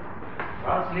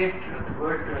translate the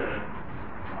word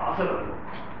asava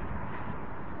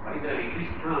by the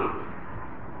English term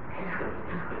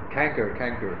Canker.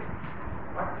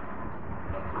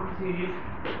 What comes is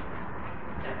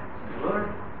that the word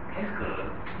canker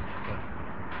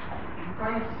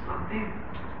implies something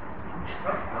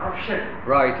corruption.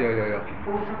 Right, yeah.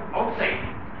 Imposed from outside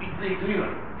into the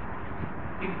individual.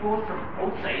 Imposed from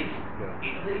outside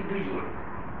into the individual.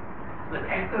 The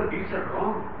canker gives a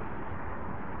wrong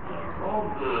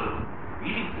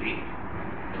meaning to it.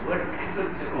 The word canker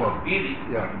is a wrong meaning.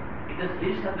 Yeah. In the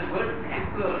sense of the word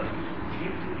canker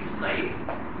seems to imply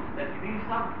that there is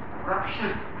some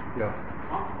corruption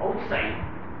from outside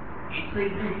into the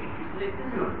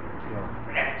individual. Yeah.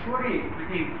 But actually, when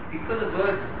you think of the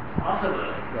word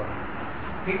asava,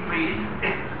 it means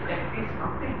that it is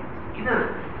something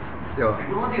inner,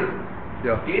 primordial,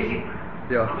 basic,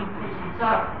 coming to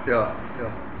samsara.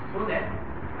 So that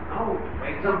now, for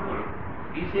example,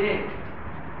 we say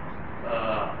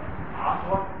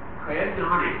asava kaya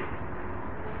jnane,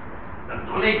 the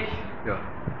knowledge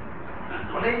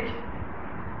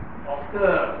of the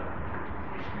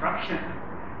destruction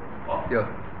of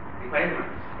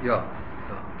defilements.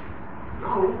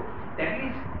 Now, that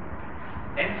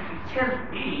itself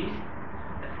is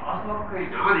that asava kaya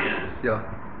jnane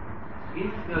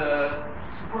is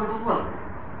supernormal.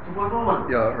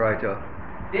 Right.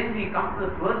 Then we come to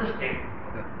the further step.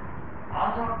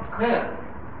 Asava kaya,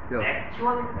 the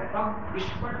actual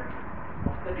accomplishment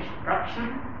of the destruction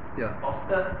of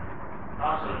the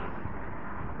asavas,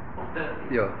 of the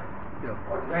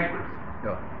defilements.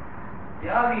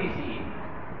 There we see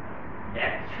the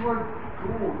actual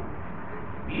true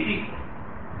meaning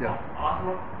of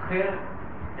asava kaya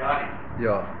jnane.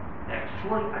 The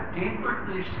actual attainment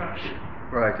to destruction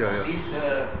of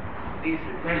these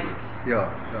defilements.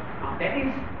 Now that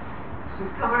is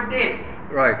supramundane.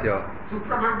 Right,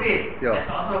 Supramundane. Yeah. That's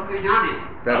asava kaya jnane.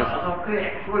 That is- asava kaya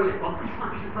actual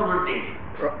accomplishment is supramundane.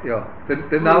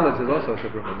 The knowledge is also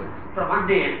supramundane.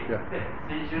 Supramundane, Yeah. the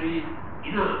sensory,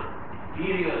 inner,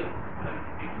 interior,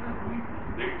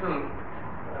 mental,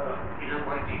 inner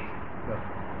qualities.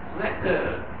 So that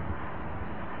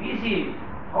we see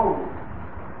how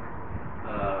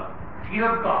Sri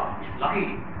Lanka is lucky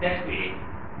that way,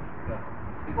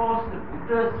 because the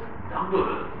Buddha's Dhamma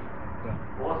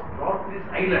was brought to this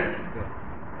island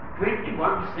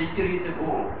 21 centuries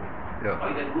ago by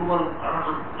the noble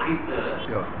Arahant Mahita.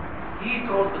 He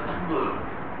taught the Dhamma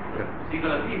to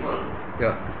singular people.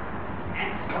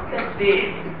 And from that day,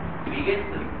 we get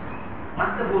the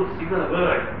wonderful singular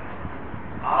word,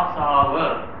 asava.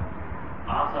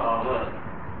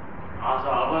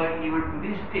 Asava, even to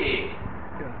this day,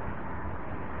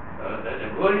 the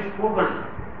word is spoken.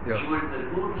 Even the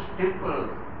remotest temples,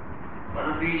 when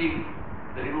reading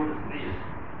the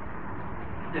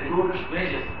remotest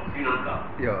places of Sri Lanka.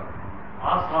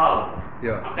 Asava.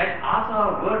 Now that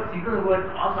asava word, single word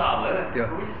asava, is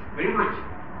very much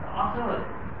asava.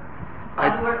 The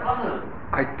word asava.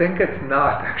 I think it's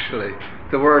not actually.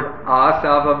 The word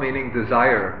asava meaning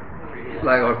desire,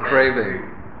 like or craving.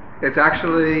 It's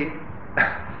actually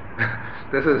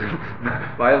this is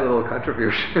my little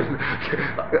contribution.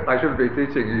 I shouldn't be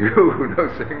teaching you who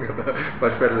knows Sinhala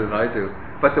much better than I do.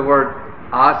 But the word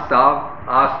asava,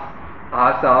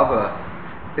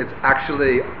 it's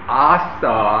actually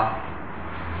asa,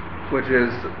 which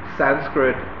is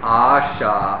Sanskrit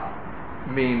asha,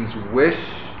 means wish,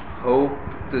 hope,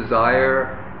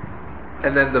 desire,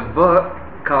 and then the va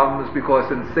comes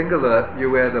because in Sinhala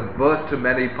you add a va to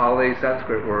many Pali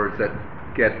Sanskrit words that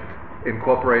get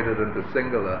incorporated into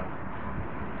Sinhala,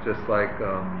 just like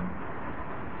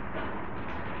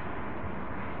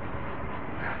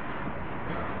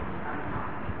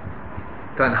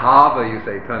tanhava, you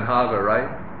say tanhava, right?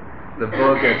 The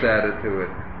va gets added to it.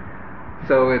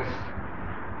 So it's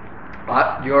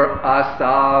your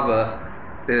asava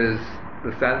is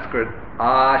the Sanskrit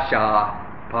asha,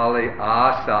 Pali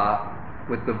asa,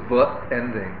 with the va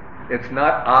ending. It's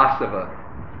not asava.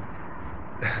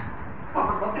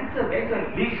 But there is a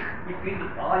link between the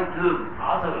Pali term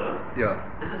asava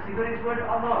and the Sinhalese word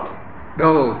asava.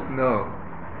 No.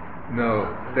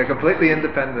 They're completely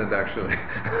independent, actually.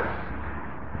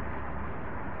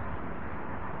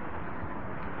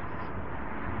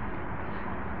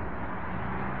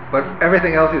 But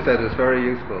everything else you said is very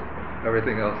useful.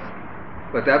 Everything else.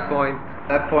 But that point,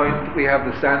 we have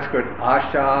the Sanskrit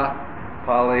asha,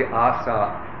 Pali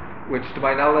asa, which, to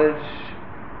my knowledge,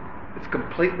 is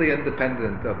completely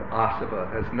independent of asava.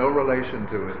 Has no relation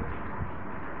to it.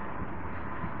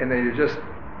 And then you just,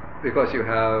 because you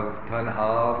have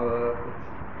tanhava.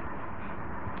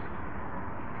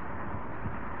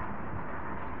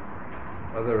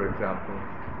 Other examples.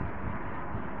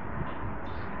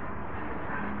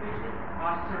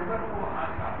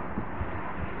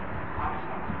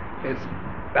 It's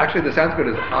actually, the Sanskrit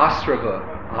is asrava.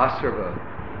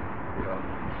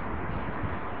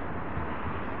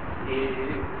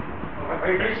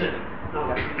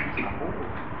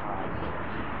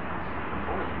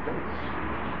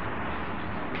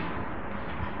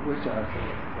 Which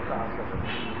asrava?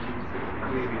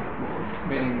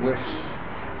 Meaning wish.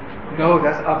 No,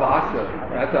 that's avasa.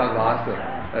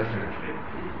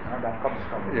 That comes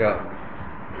from. Yeah.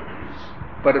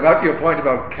 But about your point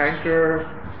about canker,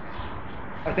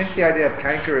 I think the idea of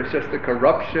canker is just the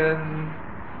corruption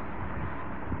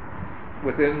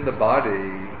within the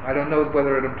body. I don't know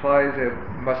whether it implies it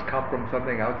must come from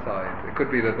something outside. It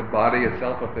could be that the body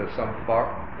itself, if there's some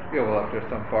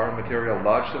foreign material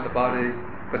lodged in the body,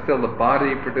 but still the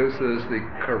body produces the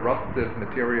corruptive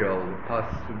material, pus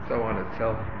and so on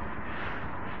itself.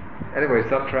 Anyway,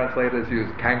 some translators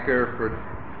use canker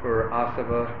for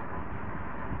asava.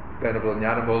 Venerable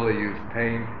Nyanamula used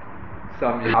taint.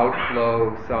 Some use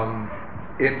outflow, some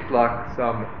influx,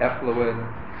 some effluent,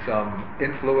 some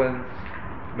influence.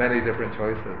 Many different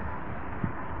choices.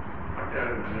 But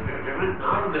Reverend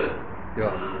Nand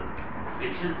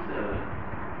mentions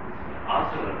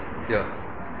asava. Yeah.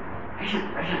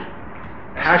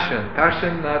 Passion.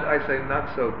 Passion, not, I say,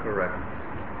 not so correct.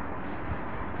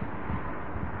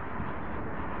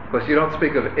 Because you don't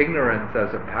speak of ignorance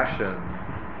as a passion.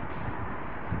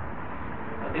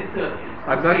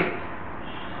 I'm not.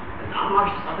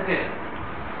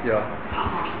 Yeah.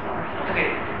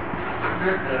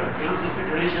 100 films of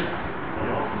federation.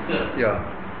 Yeah.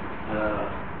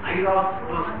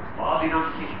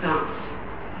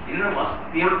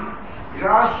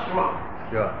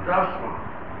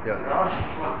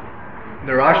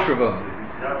 Nirashravam.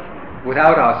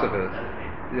 Without asavas.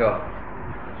 Yeah.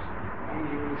 He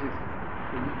uses,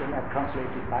 when I translate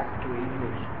it back to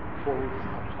English, false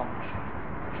assumption.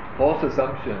 False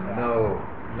assumption? No,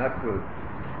 not good.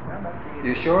 No, not really.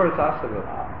 You sure it's asava?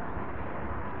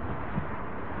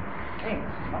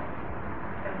 Things, no?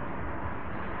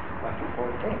 What you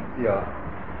call things. Yeah.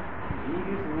 He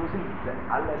is using the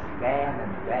alles van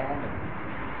and van.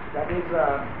 That is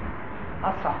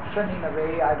assumption in a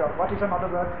way. What is another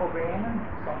word for van?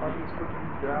 Somebody is putting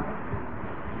in German.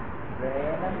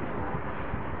 Van.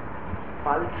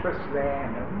 Falsches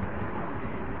Wähnen.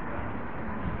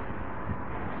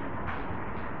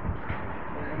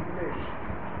 In English,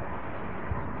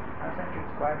 I think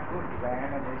it's quite good.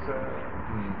 Wähnen is a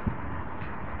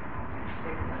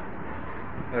statement.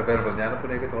 Venerable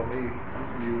Nyanaponika told me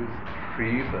use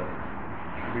Triba.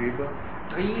 Triba.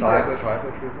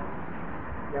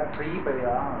 Yeah, Triba,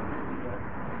 yeah.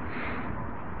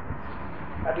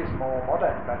 That is more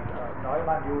modern, but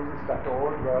Neumann uses that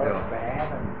old word,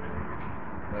 Wähnen.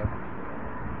 Yeah.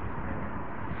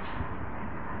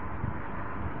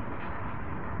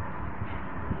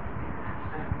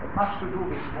 It much to do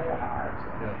with more hearts.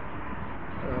 Yeah.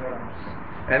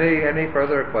 Any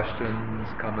further questions,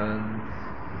 comments?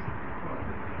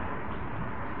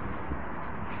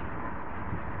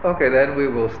 Okay, then we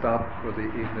will stop for the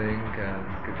evening and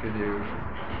continue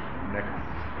next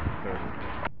Thursday.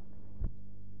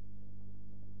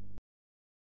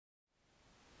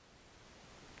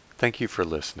 Thank you for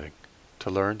listening.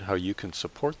 To learn how you can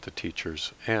support the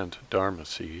teachers and Dharma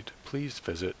Seed, please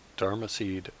visit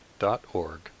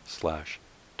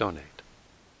dharmaseed.org/donate.